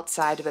meaning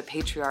outside of a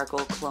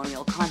patriarchal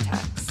colonial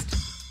context.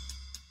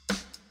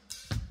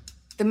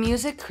 The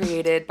music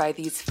created by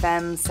these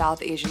femme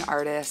South Asian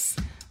artists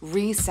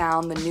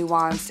resound the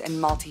nuanced and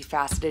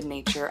multifaceted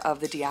nature of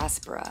the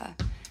diaspora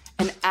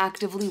and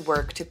actively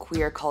work to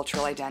queer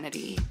cultural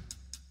identity.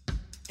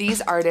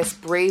 These artists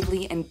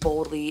bravely and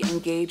boldly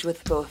engage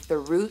with both the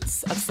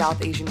roots of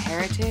South Asian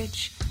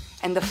heritage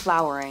and the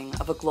flowering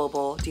of a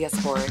global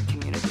diasporic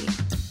community.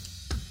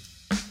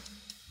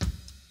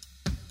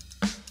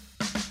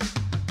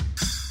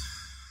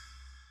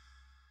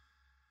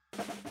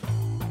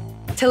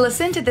 To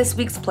listen to this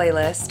week's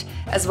playlist,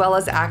 as well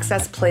as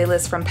access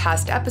playlists from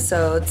past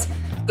episodes,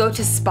 go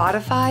to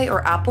Spotify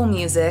or Apple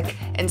Music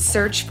and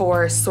search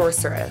for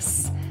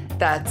Sorceress.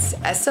 That's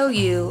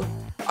SOURCERESS.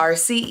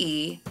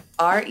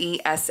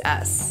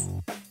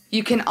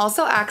 You can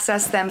also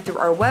access them through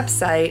our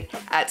website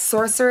at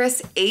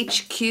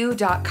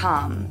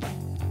sorceresshq.com.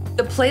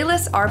 The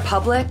playlists are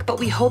public, but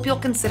we hope you'll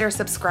consider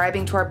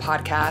subscribing to our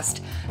podcast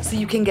so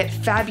you can get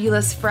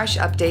fabulous fresh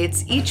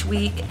updates each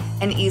week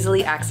and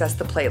easily access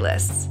the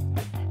playlists.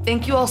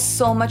 Thank you all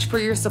so much for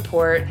your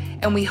support,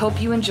 and we hope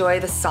you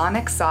enjoy the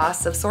sonic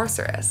sauce of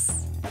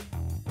Sorceress.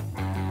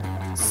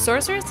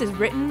 Sorceress is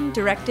written,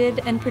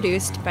 directed, and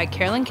produced by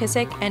Carolyn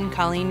Kissick and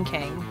Colleen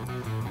King.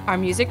 Our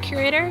music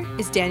curator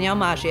is Danielle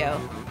Maggio.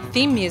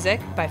 Theme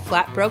music by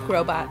Flat Broke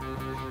Robot.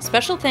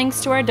 Special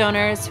thanks to our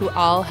donors who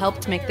all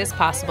helped make this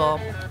possible.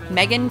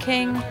 Megan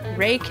King,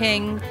 Ray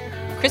King,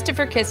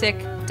 Christopher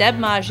Kissick, Deb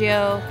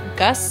Maggio,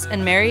 Gus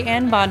and Mary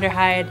Ann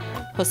Bonderhide,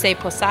 Jose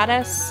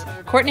Posadas,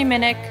 Courtney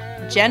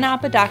Minnick, Jen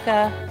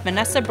Apodaca,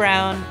 Vanessa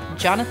Brown,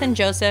 Jonathan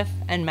Joseph,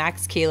 and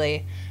Max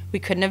Keeley. We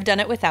couldn't have done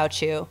it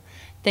without you.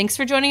 Thanks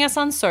for joining us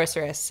on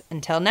Sorceress.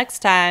 Until next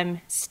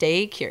time,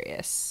 stay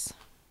curious.